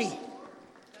only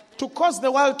to cause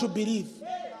the world to believe.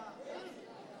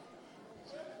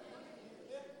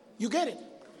 You get it?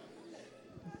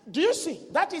 Do you see?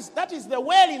 That is the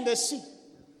well in the sea.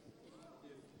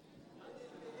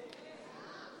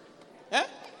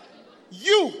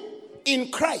 You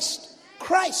in Christ,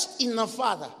 Christ in the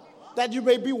Father, that you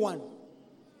may be one.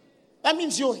 That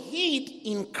means you're hid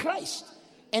in Christ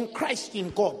and Christ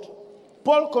in God.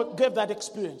 Paul gave that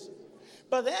experience.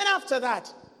 But then after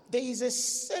that, there is a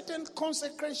certain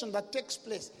consecration that takes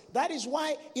place. That is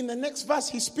why in the next verse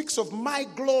he speaks of my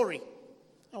glory.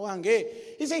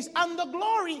 He says, and the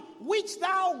glory which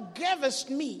thou gavest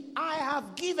me, I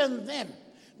have given them,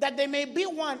 that they may be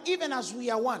one, even as we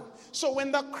are one. So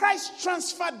when the Christ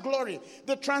transferred glory,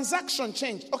 the transaction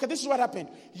changed. Okay, this is what happened.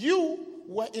 You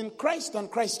were in Christ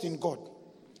and Christ in God.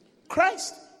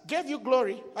 Christ gave you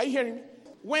glory. Are you hearing me?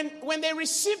 When they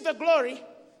received the glory,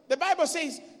 the Bible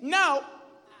says, now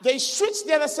they switched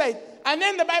the other side. And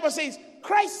then the Bible says,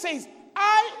 Christ says,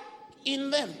 I in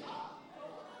them.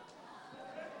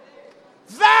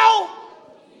 Thou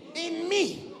in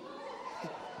me.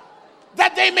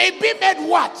 That they may be made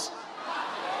what?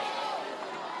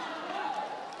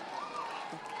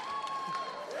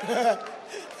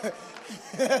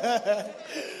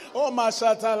 Oh,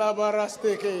 Mashatala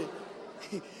Barasteke.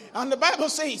 And the Bible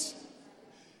says,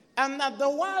 and that the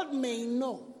world may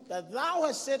know that thou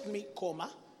hast set me,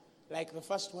 like the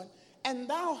first one, and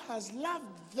thou hast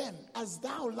loved them as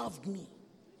thou loved me.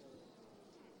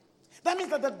 That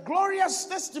means that the glorious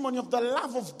testimony of the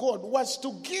love of God was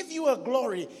to give you a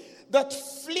glory that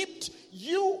flipped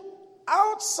you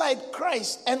outside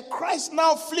Christ, and Christ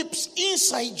now flips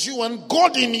inside you and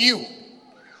God in you.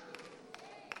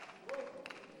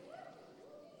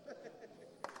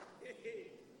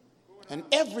 And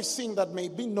everything that may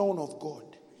be known of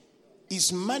God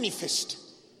is manifest,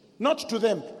 not to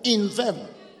them, in them.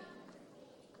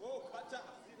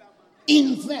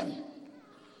 In them.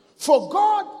 For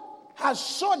God has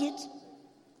showed it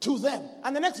to them.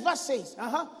 And the next verse says,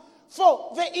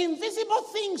 for the invisible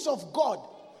things of God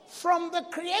from the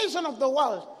creation of the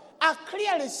world are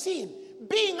clearly seen,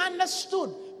 being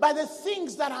understood by the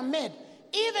things that are made,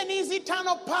 even his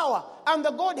eternal power and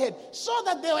the Godhead, so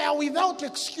that they are without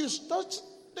excuse.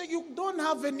 You don't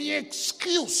have any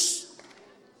excuse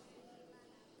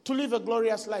to live a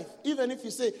glorious life. Even if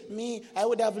you say, me, I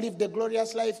would have lived a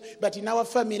glorious life, but in our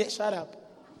family, shut up.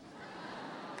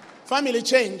 Family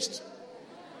changed.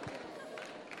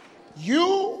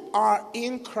 You are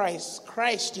in Christ.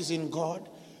 Christ is in God.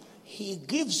 He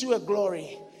gives you a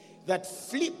glory that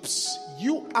flips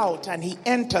you out and he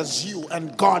enters you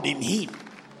and God in him.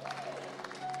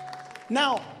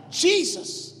 Now,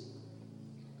 Jesus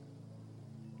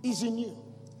is in you.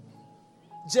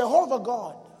 Jehovah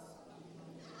God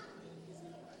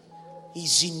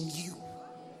is in you.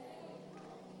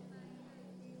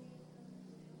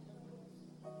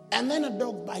 And then a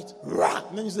dog bites. Rah!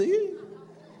 And then you say, ew.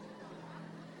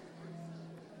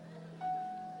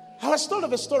 I was told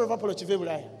of a story of Apollo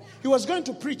Chivebulai. He was going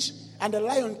to preach, and the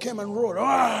lion came and roared.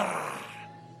 Rah!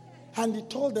 And he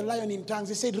told the lion in tongues,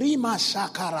 he said, Rima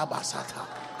Shakarabasata.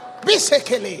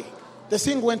 Bisekele. The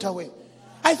thing went away.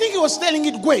 I think he was telling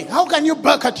it, Gwe, how can you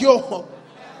bark at your...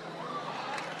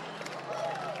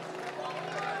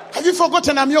 Have you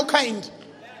forgotten I'm your kind?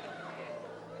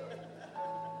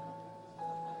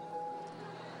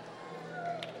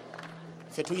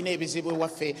 Fe tuyina ebizibu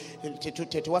waffe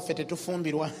tetuwaffe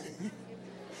tetufumbirwa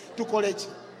tukole ki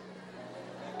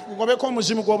tugobeko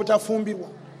omuzimu gw'obutafumbirwa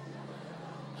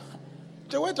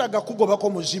teweetaaga kugobako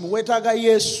omuzimu weetaaga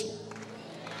Yesu.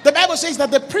 The Bible says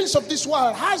that the prince of this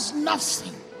world has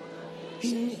nothing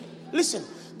in me. Listen,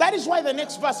 that is why the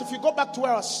next verse, if you go back to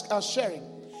where I was sharing,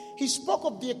 he spoke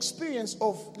of the experience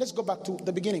of, let's go back to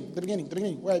the beginning,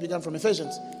 where I began from,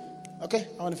 Ephesians. Okay,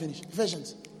 I want to finish.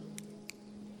 Ephesians.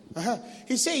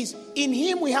 He says, in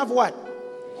him we have what?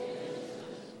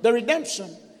 The redemption,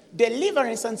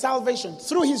 deliverance, and salvation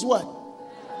through his word.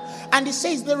 And he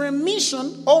says the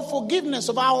remission or forgiveness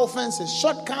of our offenses,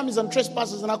 shortcomings, and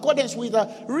trespasses in accordance with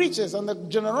the riches and the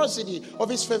generosity of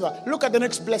his favor. Look at the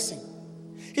next blessing.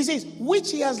 He says,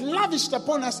 which he has lavished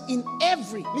upon us in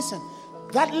every, listen,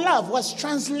 that love was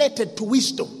translated to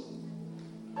wisdom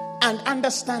and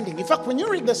understanding. In fact, when you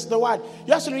read this, the word,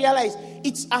 you have to realize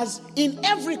it's as in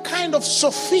every kind of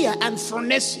Sophia and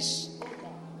phronesis.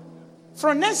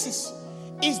 Phronesis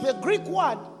is the Greek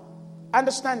word,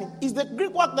 understanding, is the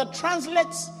Greek word that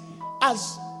translates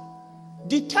as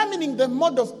determining the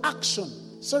mode of action,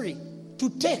 to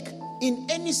take in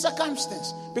any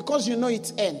circumstance because you know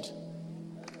its end.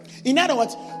 In other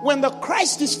words, when the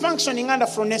Christ is functioning under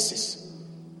phronesis,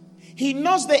 he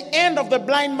knows the end of the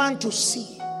blind man to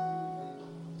see.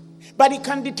 But he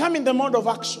can determine the mode of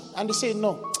action. And he say,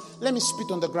 no, let me spit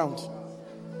on the ground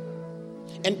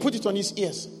and put it on his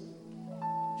ears.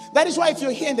 That is why if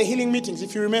you're here in the healing meetings,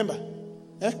 if you remember,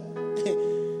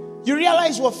 you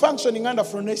realize we're functioning under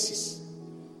phronesis.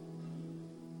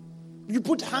 You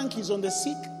put hankies on the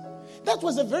sick. That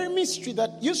was a very mystery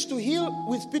that used to heal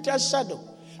with Peter's shadow.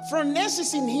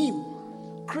 Phronesis in him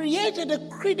created a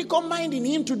critical mind in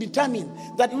him to determine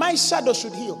that my shadow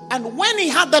should heal. And when he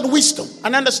had that wisdom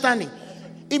and understanding,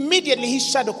 immediately his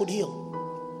shadow could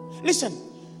heal. Listen,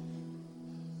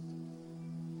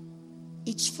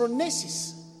 it's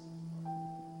phronesis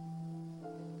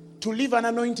to leave an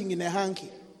anointing in a hanky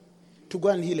to go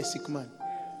and heal a sick man.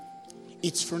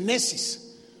 It's phronesis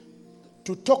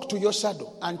to talk to your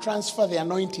shadow and transfer the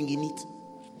anointing in it.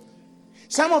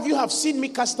 Some of you have seen me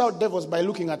cast out devils by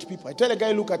looking at people. I tell a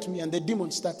guy, look at me, and the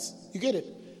demon starts. You get it?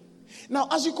 Now,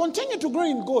 as you continue to grow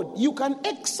in God, you can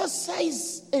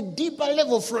exercise a deeper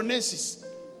level of phronesis,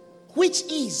 which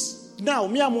is, now,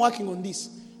 me, I'm working on this.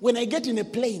 When I get in a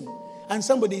plane and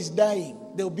somebody is dying,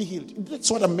 they'll be healed.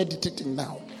 That's what I'm meditating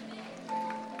now.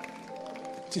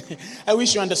 I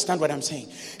wish you understand what I'm saying.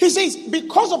 He says,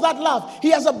 because of that love,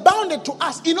 he has abounded to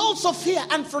us in all Sophia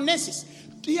and phronesis.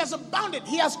 He has abounded.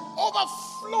 He has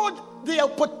overflowed the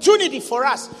opportunity for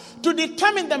us to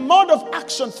determine the mode of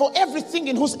action for everything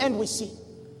in whose end we see.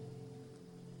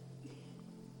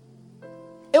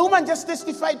 A woman just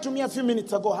testified to me a few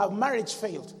minutes ago her marriage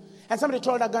failed. And somebody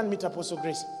told her, go and meet Apostle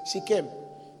Grace. She came.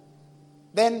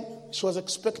 Then she was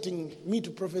expecting me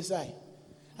to prophesy.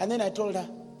 And then I told her,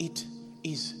 it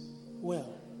is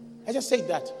well. I just said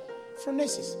that.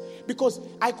 Phronesis. Because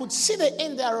I could see the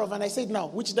end thereof, and I said, now,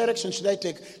 which direction should I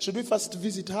take? Should we first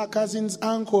visit her cousins,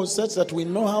 uncles, such that we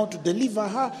know how to deliver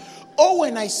her? Or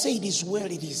when I say it is well,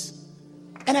 it is.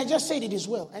 And I just said it is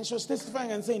well. And she was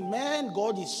testifying and saying, man,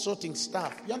 God is sorting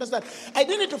stuff. You understand? I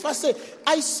didn't need to first say,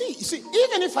 I see. You see,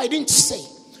 even if I didn't say,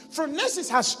 phronesis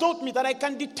has taught me that I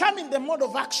can determine the mode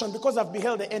of action because I've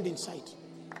beheld the end in sight.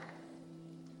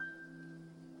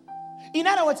 In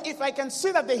other words, if I can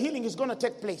see that the healing is going to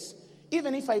take place,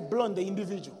 even if I blunt the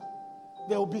individual,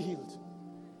 they will be healed.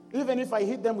 Even if I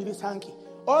hit them with this hanky.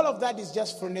 All of that is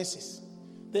just phronesis.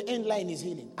 The end line is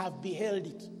healing. I've beheld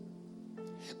it.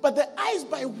 But the eyes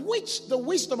by which the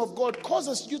wisdom of God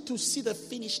causes you to see the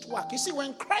finished work. You see,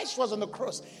 when Christ was on the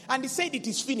cross and he said it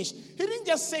is finished, he didn't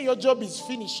just say your job is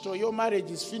finished or your marriage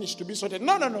is finished to be sorted.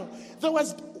 No.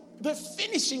 The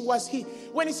finishing was he.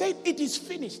 When he said it is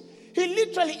finished, he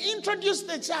literally introduced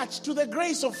the church to the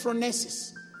grace of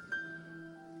phronesis.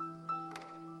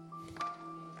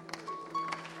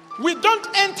 We don't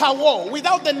enter war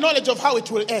without the knowledge of how it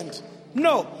will end.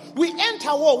 No, we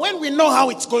enter war when we know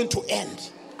how it's going to end.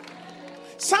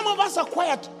 Some of us are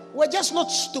quiet. We're just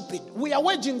not stupid. We are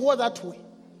waging war that way.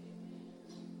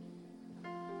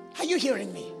 Are you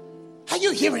hearing me? Are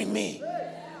you hearing me?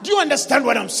 Do you understand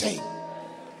what I'm saying?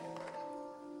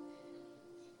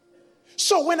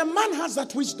 So when a man has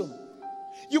that wisdom,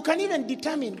 you can even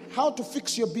determine how to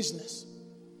fix your business,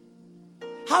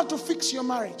 how to fix your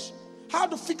marriage, how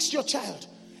to fix your child,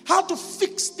 how to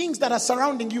fix things that are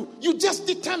surrounding you. You just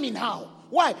determine how.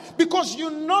 Why? Because you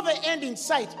know the end in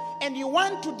sight and you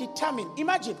want to determine.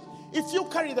 Imagine if you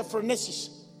carry the phronesis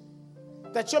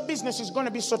that your business is going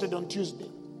to be sorted on Tuesday.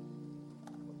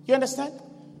 You understand?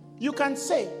 You can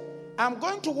say, I'm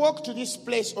going to walk to this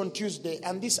place on Tuesday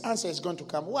and this answer is going to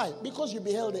come. Why? Because you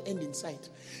beheld the end in sight.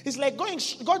 It's like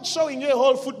God showing you a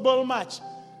whole football match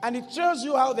and it tells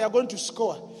you how they are going to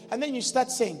score. And then you start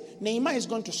saying, Neymar is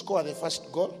going to score the first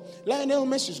goal. Lionel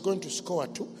Messi is going to score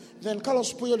 2. Then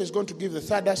Carlos Puyol is going to give the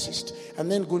third assist.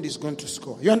 And then Gundi is going to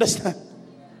score. You understand?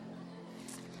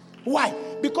 Why?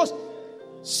 Because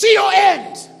see your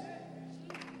end.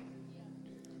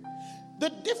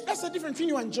 That's the difference between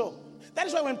you and Job. That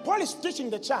is why when Paul is teaching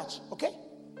the church, okay?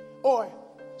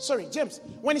 James,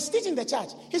 when he's teaching the church,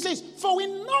 he says, for we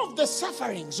know of the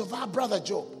sufferings of our brother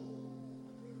Job.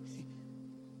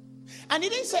 And he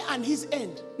didn't say, and his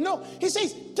end. No, he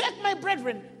says, take my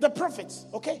brethren, the prophets,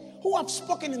 okay, who have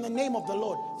spoken in the name of the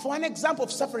Lord, for an example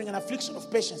of suffering and affliction of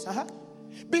patience.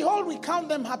 Behold, we count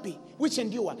them happy, which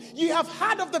endure. You have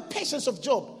heard of the patience of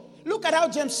Job. Look at how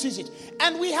James sees it.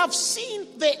 And we have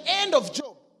seen the end of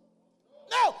Job.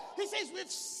 No, he says,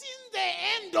 we've seen the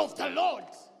end of the Lord.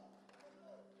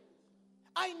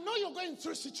 I know you're going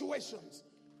through situations.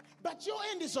 But your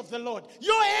end is of the Lord.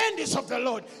 Your end is of the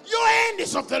Lord. Your end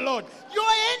is of the Lord.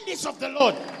 Your end is of the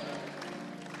Lord.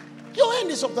 Your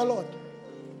end is of the Lord.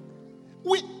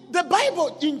 The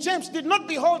Bible in James did not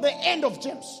behold the end of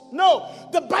James. No,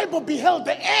 the Bible beheld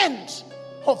the end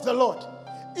of the Lord.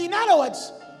 In other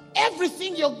words,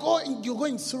 everything you're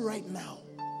going through right now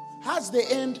has the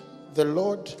end. The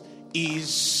Lord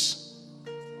is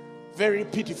very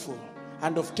pitiful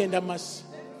and of tender mercy.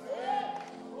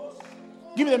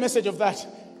 Give me the message of that.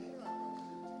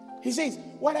 He says,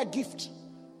 what a gift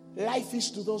life is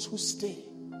to those who stay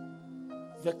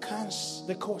the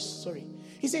course.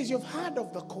 He says, you've heard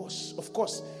of the course,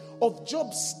 of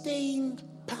Job's staying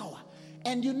power.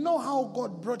 And you know how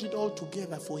God brought it all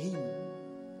together for him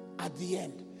at the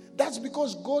end. That's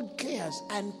because God cares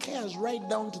and cares right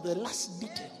down to the last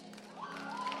detail.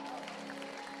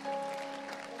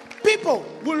 People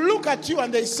will look at you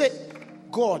and they say,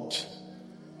 God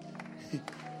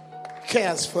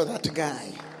cares for that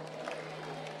guy.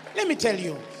 Let me tell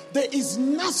you, there is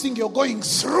nothing you're going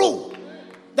through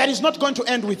that is not going to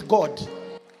end with God.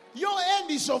 Your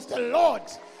end is of the Lord.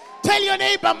 Tell your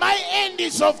neighbor, my end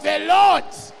is of the Lord.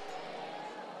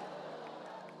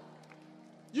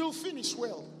 You'll finish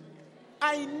well.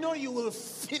 I know you will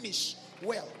finish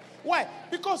well. Why?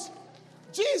 Because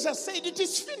Jesus said it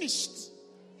is finished.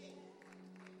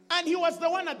 And he was the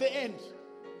one at the end.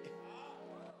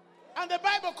 And the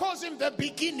Bible calls him the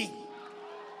beginning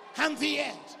and the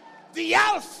end, the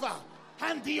Alpha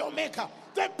and the Omega,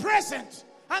 the present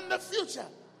and the future,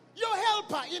 your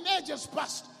helper in ages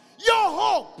past, your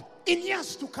hope in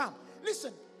years to come.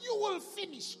 Listen, you will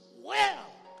finish well.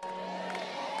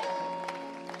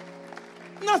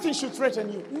 Nothing should threaten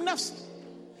you. Nothing.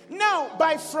 Now,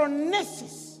 by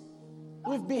phronesis,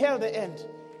 we've beheld the end.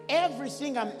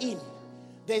 Everything I'm in,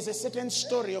 there's a certain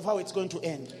story of how it's going to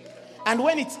end. And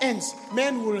when it ends,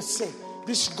 men will say,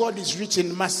 this God is rich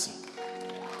in mercy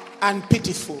and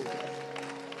pitiful.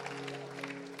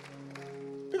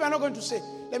 People are not going to say,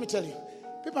 let me tell you,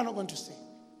 people are not going to say,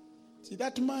 see,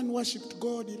 that man worshipped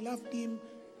God, he loved him,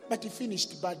 but he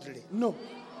finished badly. No.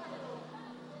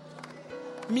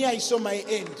 Me, I saw my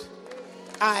end.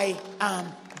 I am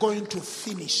going to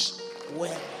finish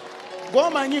well.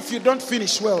 Go man if you don't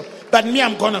finish well, but me,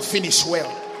 I'm going to finish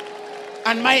well.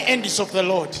 And my end is of the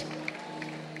Lord.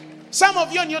 Some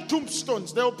of you on your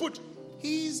tombstones, they'll put,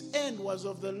 his end was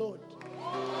of the Lord.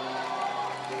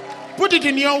 Put it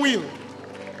in your will.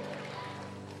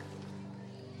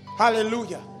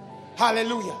 Hallelujah.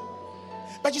 Hallelujah.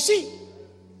 But you see,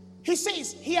 he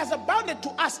says, he has abounded to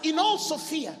us in all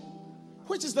Sophia,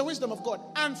 which is the wisdom of God,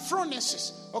 and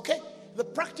phronesis, okay? The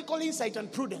practical insight and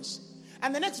prudence.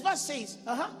 And the next verse says,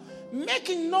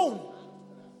 making known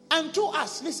unto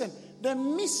us, listen, the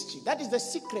mystery, that is the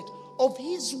secret of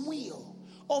his will,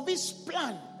 of his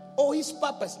plan, or his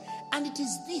purpose. And it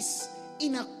is this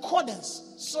in accordance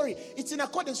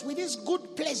with his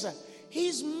good pleasure,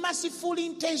 his merciful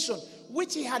intention,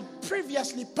 which he had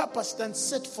previously purposed and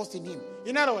set forth in him.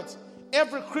 In other words,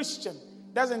 every Christian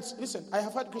doesn't, listen, I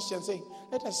have heard Christians saying,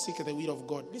 let us seek the will of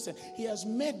God. Listen, he has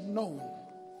made known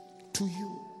to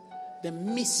you the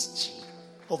mystery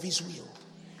of his will.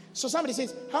 So somebody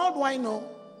says, how do I know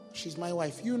she's my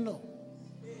wife? You know.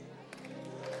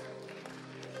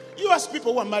 You ask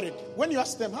people who are married. When you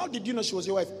ask them, how did you know she was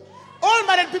your wife? All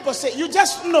married people say, you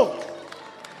just know.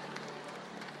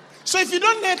 So if you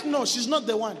don't yet know, she's not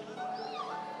the one.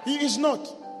 He is not.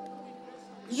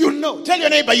 You know. Tell your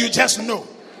neighbor, you just know.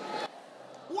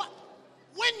 What?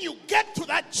 When you get to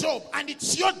that job and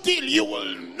it's your deal, you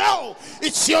will know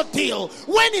it's your deal.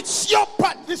 When it's your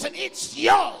part, listen, it's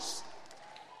yours.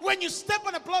 When you step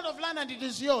on a plot of land and it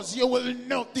is yours, you will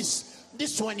know this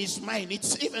one is mine.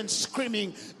 It's even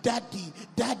screaming, Daddy,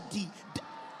 Daddy.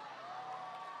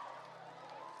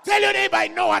 Tell your neighbor, I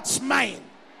know what's mine.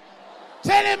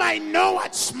 Tell him, I know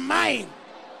what's mine.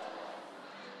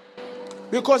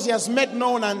 Because he has made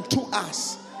known unto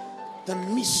us the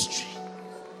mystery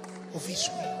of his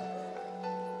will.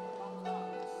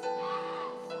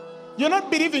 You're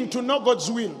not believing to know God's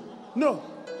will. No.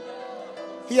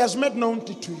 He has made known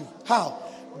it to you. How?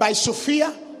 By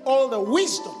Sophia, all the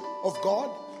wisdom of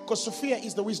God. Because Sophia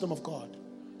is the wisdom of God.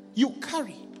 You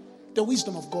carry the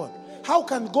wisdom of God. How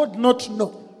can God not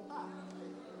know?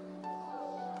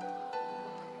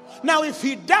 Now, if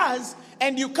he does,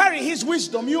 and you carry his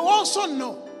wisdom, you also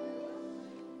know.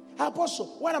 Apostle,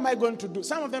 what am I going to do?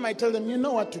 Some of them I tell them, you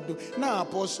know what to do. Now,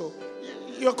 Apostle,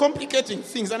 you're complicating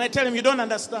things. And I tell them, you don't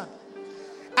understand.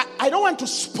 I don't want to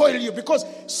spoil you, because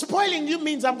spoiling you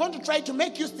means I'm going to try to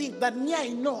make you think that me I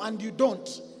know and you don't.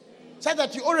 So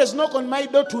that you always knock on my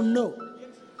door to know.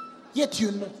 Yet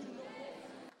you know.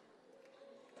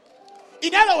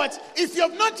 In other words, if you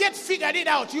have not yet figured it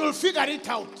out, you'll figure it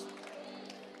out.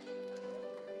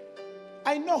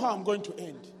 I know how I'm going to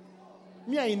end.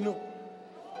 Me, I know.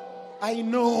 I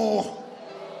know.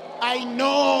 I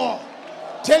know.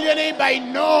 Tell your neighbor, I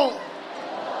know.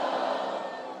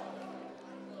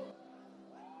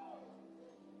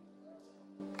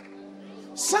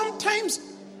 Sometimes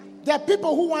there are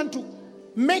people who want to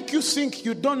make you think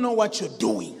you don't know what you're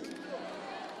doing.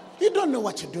 You don't know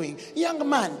what you're doing. Young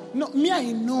man, no, me,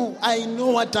 I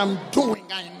know what I'm doing.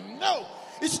 I know.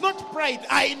 It's not pride.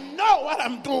 I know what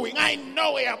I'm doing. I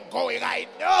know where I'm going. I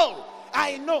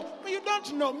know. But you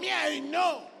don't know. Me, I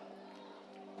know.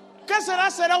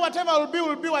 Whatever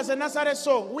will be was a Nazareth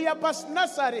song. We are past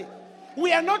Nazareth.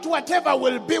 We are not whatever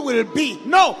will be.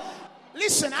 No.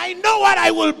 Listen, I know what I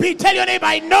will be. Tell your neighbor,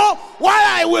 I know what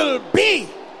I will be.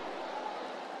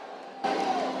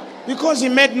 Because he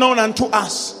made known unto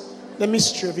us the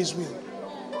mystery of his will.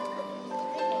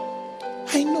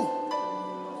 I know.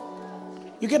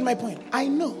 You get my point? I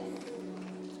know.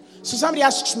 So somebody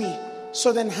asks me,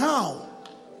 so then how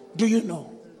do you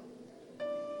know?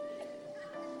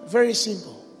 Very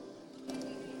simple.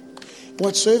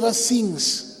 Whatsoever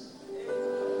things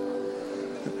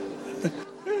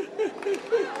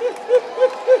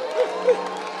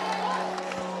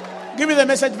give me the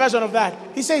message version of that.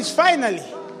 He says, finally,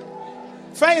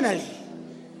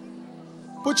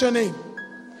 put your name.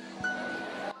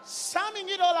 Summing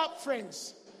it all up,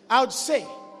 friends, I would say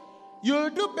you'll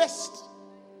do best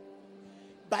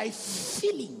by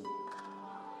filling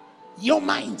your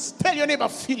minds. Tell your neighbor,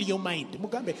 fill your mind.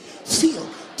 Mugambe, feel.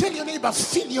 Tell your neighbor,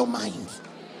 fill your mind.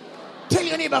 Tell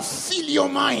your neighbor, fill your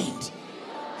mind.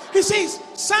 He says,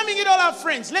 summing it all up,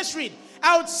 friends. Let's read.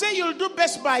 I would say you'll do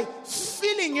best by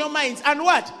filling your minds and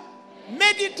what?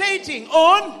 Meditating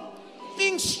on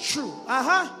things true.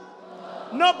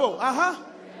 Noble.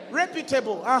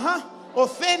 Reputable.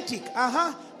 Authentic.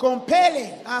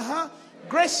 Compelling.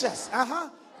 Gracious.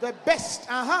 The best.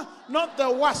 Not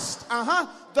the worst.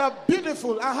 The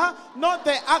beautiful. Not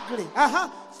the ugly.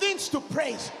 Things to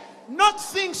praise. Not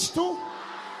things to...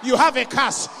 You have a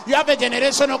curse. You have a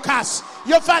generational curse.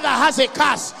 Your father has a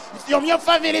curse. Your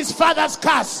family's father's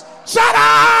curse. Shut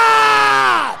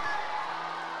up!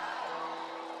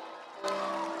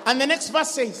 And the next verse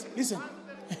says, listen.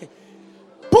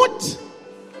 Put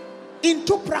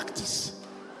into practice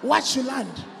what you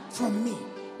learned from me.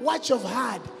 What you've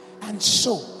heard and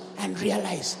saw and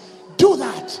realized. Do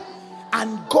that.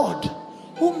 And God,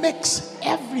 who makes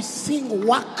everything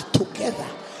work together,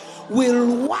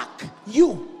 will work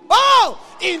you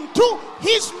into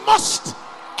his most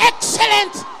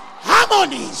excellent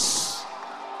harmonies.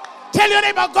 Tell your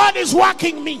neighbor, God is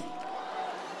working me.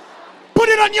 Put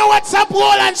it on your WhatsApp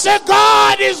wall and say,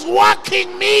 God is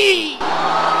working me.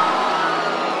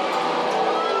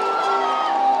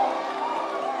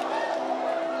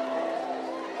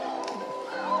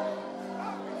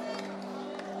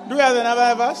 Do we have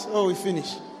another verse? Oh, we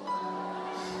finish.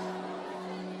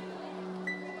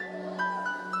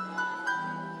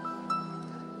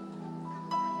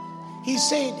 He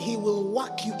said he will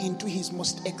work you into his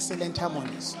most excellent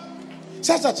harmonies.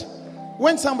 Says that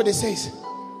when somebody says,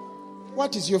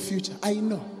 what is your future? I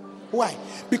know. Why?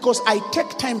 Because I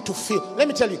take time to feel. Let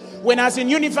me tell you, when I was in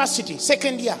university,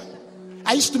 second year,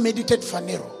 I used to meditate for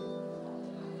Nero.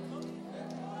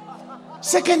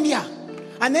 Second year.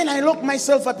 And then I locked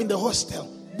myself up in the hostel.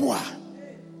 Boah.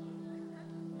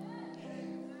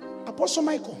 Apostle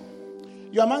Michael,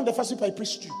 you're among the first people I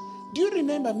preached to. Do you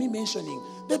remember me mentioning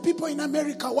the people in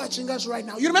America watching us right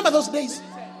now? You remember those days?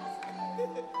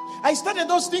 I started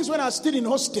those things when I was still in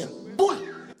hostel. Boah.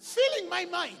 Filling my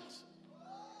mind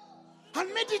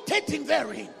and meditating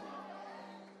therein.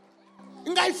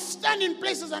 And I stand in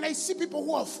places and I see people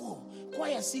who are full.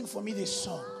 Choir, sing for me this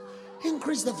song.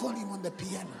 Increase the volume on the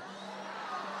piano.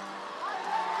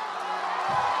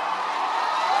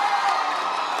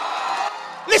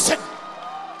 Listen.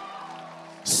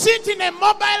 Sit in a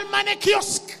mobile money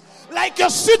kiosk like you're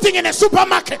sitting in a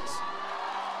supermarket.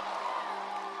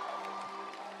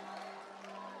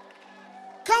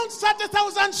 Count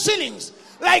 30,000 shillings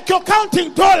like you're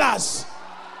counting dollars.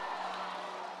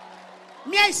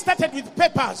 Me, I started with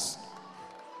papers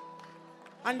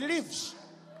and leaves.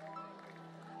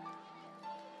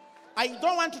 I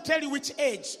don't want to tell you which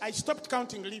age I stopped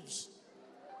counting leaves.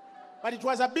 But it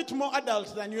was a bit more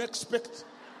adult than you expect.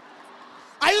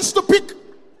 I used to pick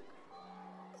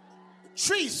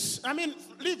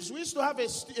leaves. We used to have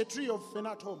a tree of an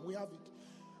at home. We have it.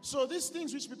 So these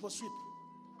things which people sweep,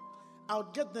 I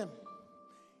would get them.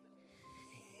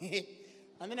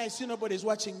 And then I see nobody's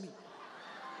watching me.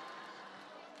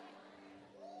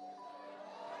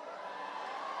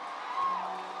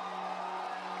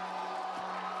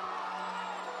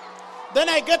 Then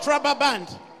I get rubber band.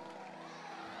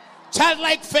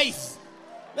 Childlike faith.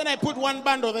 Then I put one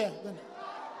bundle there.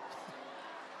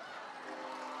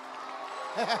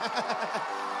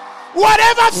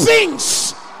 Whatever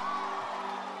things.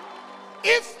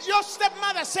 If your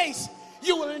stepmother says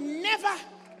you will never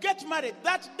get married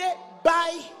that day,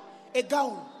 buy a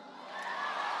gown.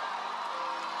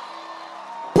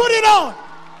 Put it on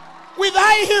with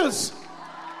high heels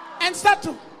and start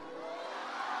to.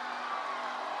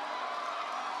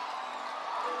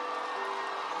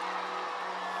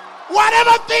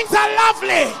 Whatever things are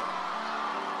lovely.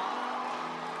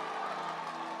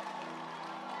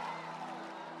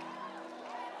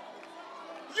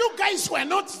 You guys were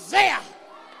not there.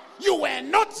 You were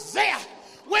not there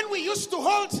when we used to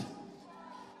hold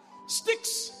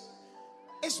sticks.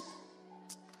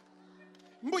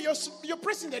 You're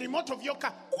pressing the remote of your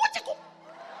car.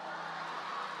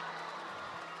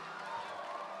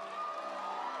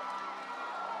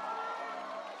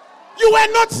 You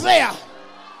were not there.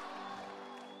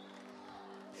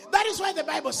 That is why the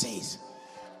Bible says,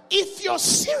 if you're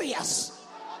serious,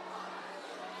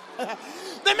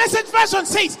 the Message version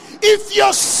says, if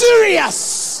you're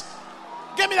serious,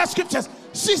 give me that scriptures.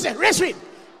 She said, let's read.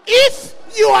 If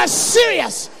you are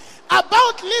serious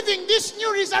about living this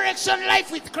new resurrection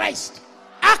life with Christ,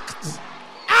 act.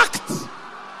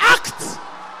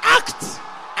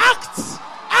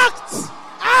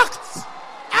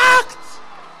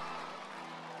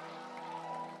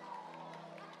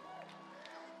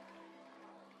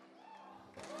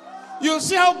 You'll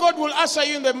see how God will usher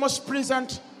you in the most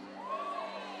pleasant,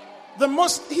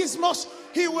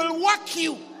 he will work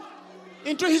you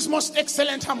into his most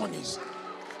excellent harmonies.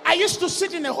 I used to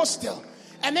sit in a hostel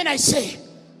and then I say,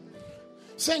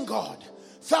 thank God,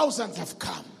 thousands have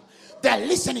come. They're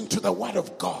listening to the word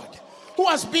of God. Who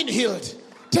has been healed?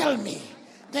 Tell me.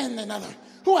 Then another.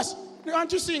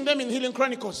 Aren't you seeing them in Healing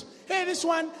Chronicles? Hey, this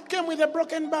one came with a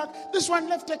broken back. This one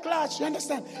left a clutch. You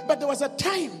understand? But there was a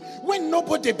time when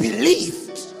nobody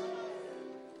believed.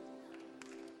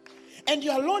 And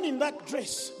you're alone in that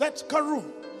dress, that car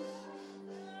room.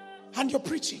 And you're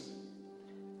preaching.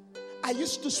 I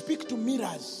used to speak to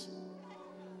mirrors.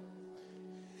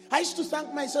 I used to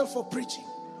thank myself for preaching.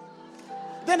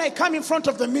 Then I come in front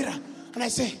of the mirror and I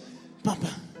say,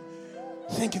 Papa,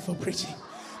 thank you for preaching.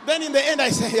 Then in the end I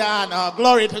say,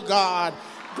 glory to God.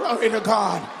 Glory to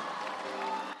God.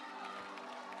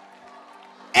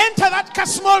 Enter that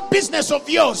small business of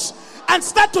yours and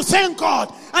start to thank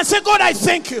God. And say, God, I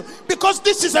thank you. Because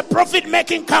this is a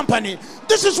profit-making company.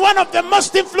 This is one of the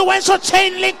most influential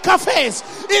chain link cafes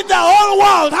in the whole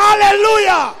world.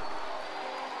 Hallelujah.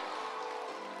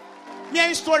 Me, I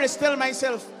used to always tell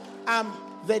myself, I'm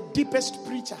the deepest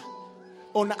preacher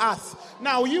on earth.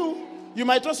 Now you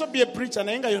might also be a preacher,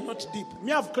 and you're not deep.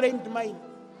 Me, I've claimed mine.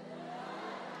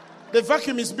 The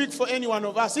vacuum is big for any one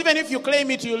of us. Even if you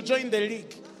claim it, you'll join the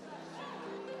league.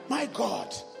 My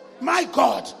God. My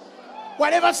God.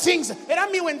 Whatever things. It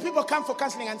don't mean when people come for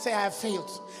counseling and say, I have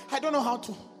failed. I don't know how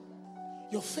to.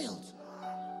 You failed.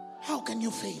 How can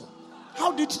you fail?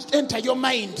 How did it enter your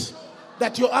mind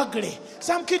that you're ugly?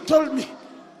 Some kid told me,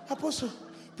 Apostle,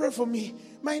 pray for me.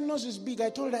 My nose is big. I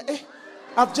told her,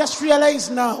 I've just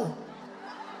realized now.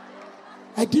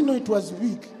 I didn't know it was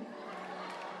big.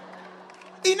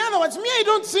 In other words, me, I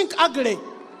don't think ugly.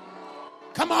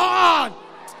 Come on.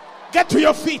 Get to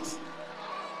your feet.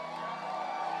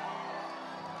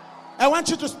 I want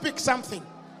you to speak something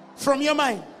from your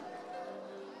mind.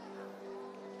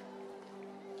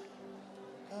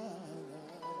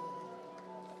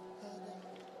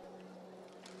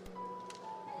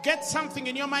 Get something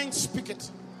in your mind, speak it.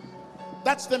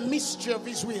 That's the mystery of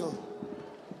his will.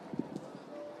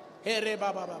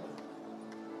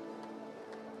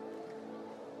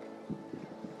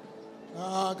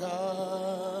 Our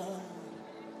God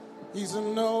is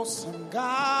an awesome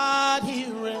God. He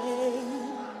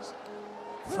reigns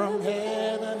from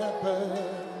heaven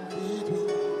above between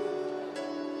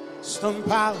stone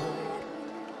power.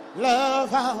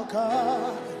 Love our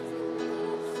God.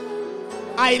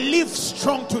 I live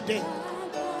strong today.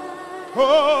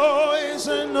 Oh, it's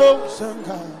an awesome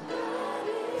God.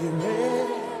 He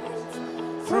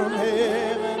reigns from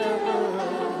heaven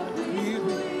above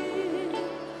between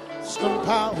stone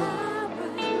power.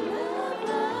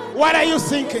 What are you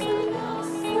thinking?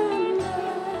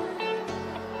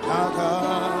 Our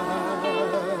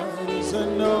God is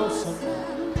an awesome.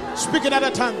 Speak in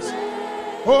other tongues.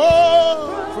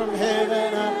 Oh, from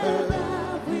heaven above.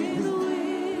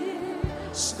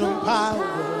 Stone power.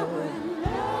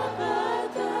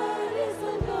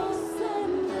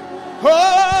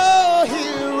 Oh, he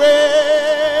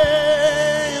reigns.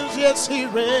 Yes, he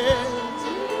reigns.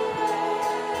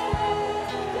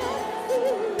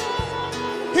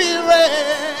 He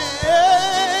reigns.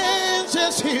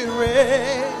 Yes, he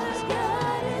reigns.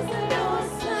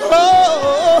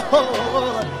 Oh,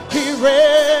 he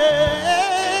reigns.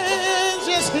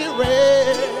 Yes, he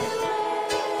reigns.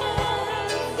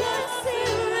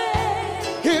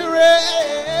 He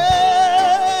reigns,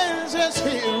 yes,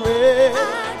 he reigns.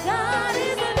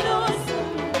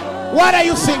 What are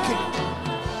you thinking?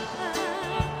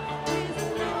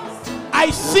 I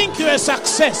think you're a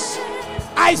success.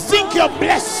 I think you're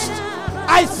blessed.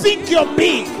 I think you're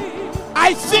big.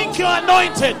 I think you're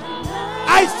anointed.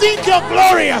 I think you're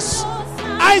glorious.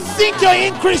 I think you're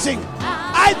increasing.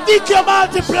 I think you're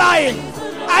multiplying.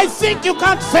 I think you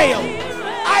can't fail.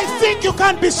 I think you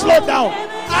can't be slowed down.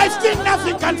 I think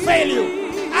nothing can fail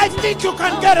you. I think you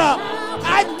can get up.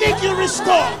 I think you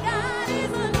restore.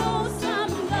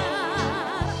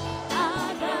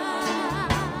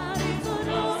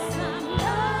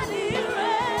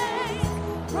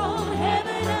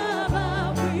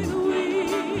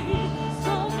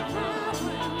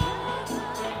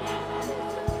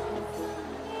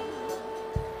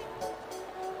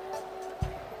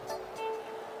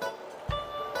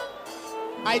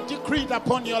 I decree it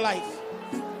upon your life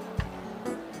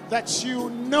that you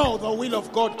know the will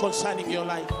of God concerning your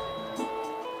life,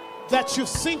 that you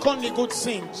think only good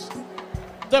things,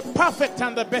 the perfect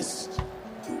and the best,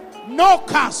 no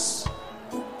curse,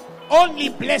 only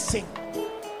blessing.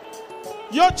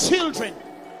 Your children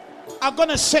are going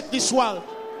to shake this world.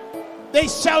 They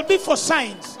shall be for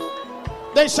signs,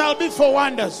 they shall be for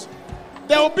wonders,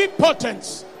 there will be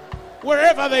portents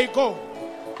wherever they go.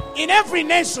 In every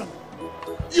nation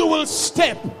you will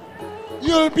step,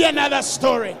 you will be another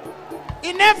story.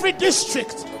 In every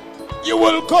district you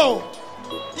will go,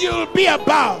 you will be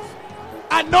above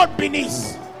and not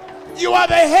beneath. You are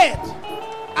the head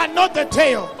and not the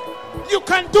tail. You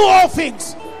can do all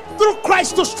things through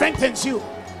Christ who strengthens you.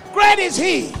 Great is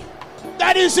he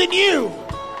that is in you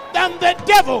than the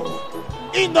devil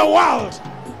in the world.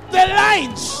 The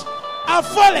lines are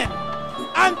fallen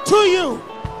unto you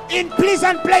in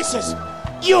pleasant places.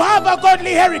 You have a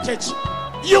godly heritage.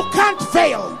 You can't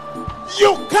fail.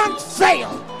 You can't fail.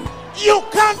 You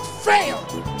can't fail.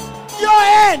 Your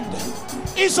end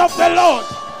is of the Lord.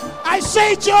 I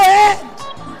say your end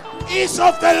is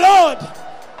of the Lord.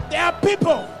 There are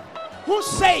people who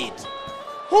say it,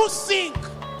 who think,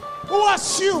 who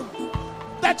assume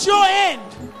that your end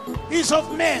is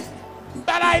of men.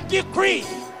 But I decree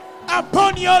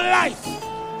upon your life,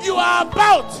 you are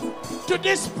about to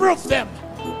disprove them.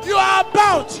 You are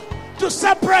about to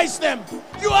surprise them.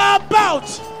 You are about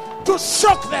to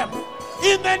shock them.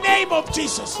 In the name of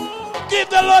Jesus. Give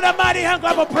the Lord a mighty hand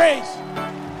clap of praise.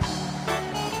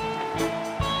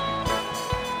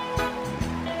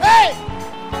 Hey!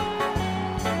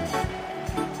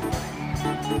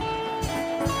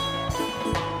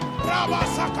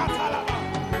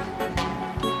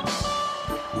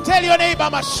 Tell your neighbor,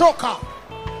 I'm a shocker.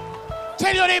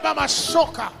 Tell your neighbor, I'm a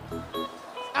shocker.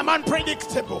 I'm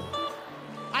unpredictable.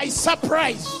 I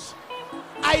surprise.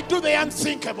 I do the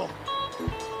unthinkable.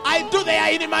 I do the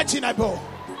unimaginable.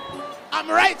 I'm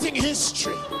writing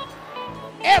history.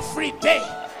 Every day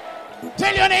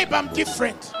Tell your neighbor, I'm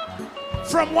different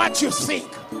from what you think.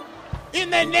 In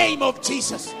the name of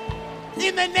Jesus.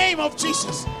 In the name of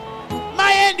Jesus.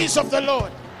 My end is of the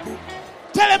Lord.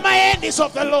 Tell him my end is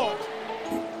of the Lord.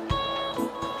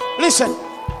 Listen,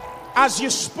 as you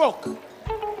spoke,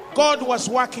 God was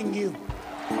working you.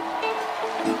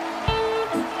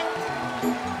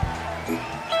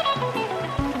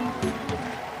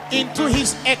 Into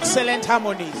his excellent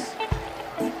harmonies.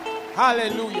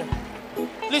 Hallelujah.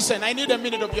 Listen, I need a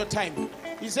minute of your time.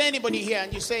 Is there anybody here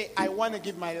and you say, I want to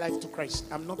give my life to Christ?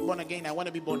 I'm not born again. I want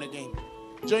to be born again.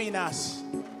 Join us.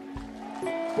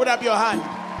 Put up your hand.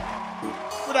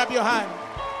 Put up your hand.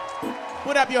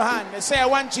 Put up your hand and say, I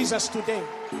want Jesus today.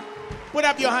 Put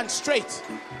up your hand straight.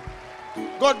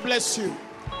 God bless you.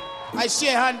 I see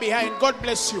a hand behind. God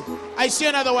bless you. I see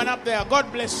another one up there.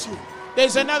 God bless you.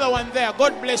 There's another one there.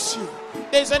 God bless you.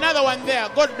 There's another one there.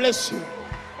 God bless you.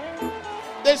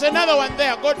 There's another one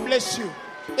there. God bless you.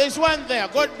 There's one there.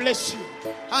 God bless you.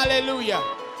 Hallelujah.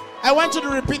 I want you to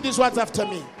repeat these words after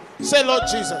me. Say, Lord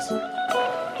Jesus,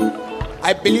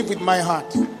 I believe with my heart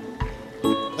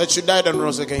that you died and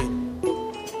rose again.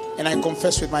 And I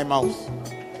confess with my mouth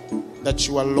that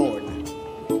you are Lord.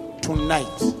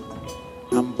 Tonight,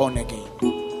 I'm born again.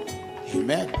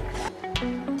 Amen.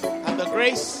 And the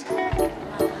grace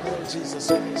of Jesus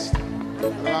Christ, the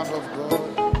love of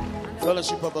God,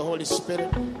 fellowship of the Holy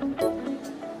Spirit,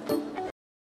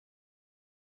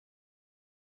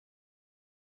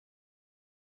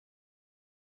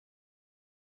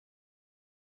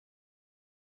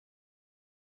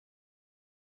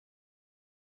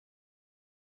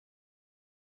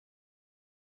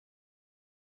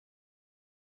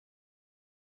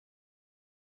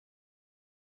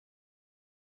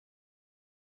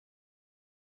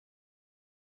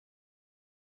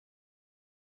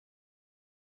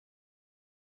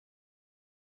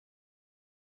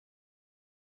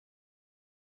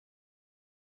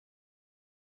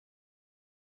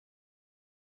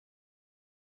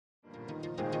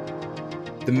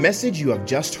 The message you have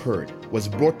just heard was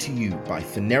brought to you by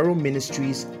Phaneroo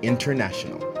Ministries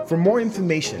International. For more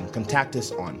information, contact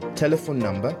us on telephone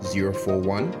number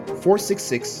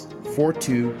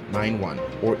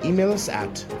 041-466-4291 or email us at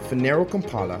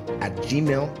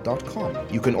phanerokampala@gmail.com.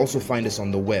 You can also find us on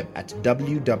the web at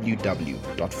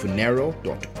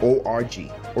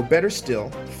www.phaneroo.org. Or better still,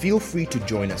 feel free to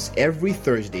join us every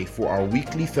Thursday for our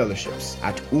weekly fellowships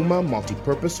at UMA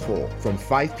Multipurpose Hall from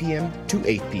 5 p.m. to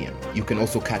 8 p.m. You can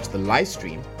also catch the live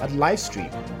stream at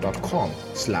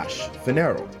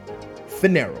livestream.com/Phaneroo.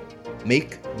 Phaneroo,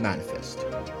 make manifest.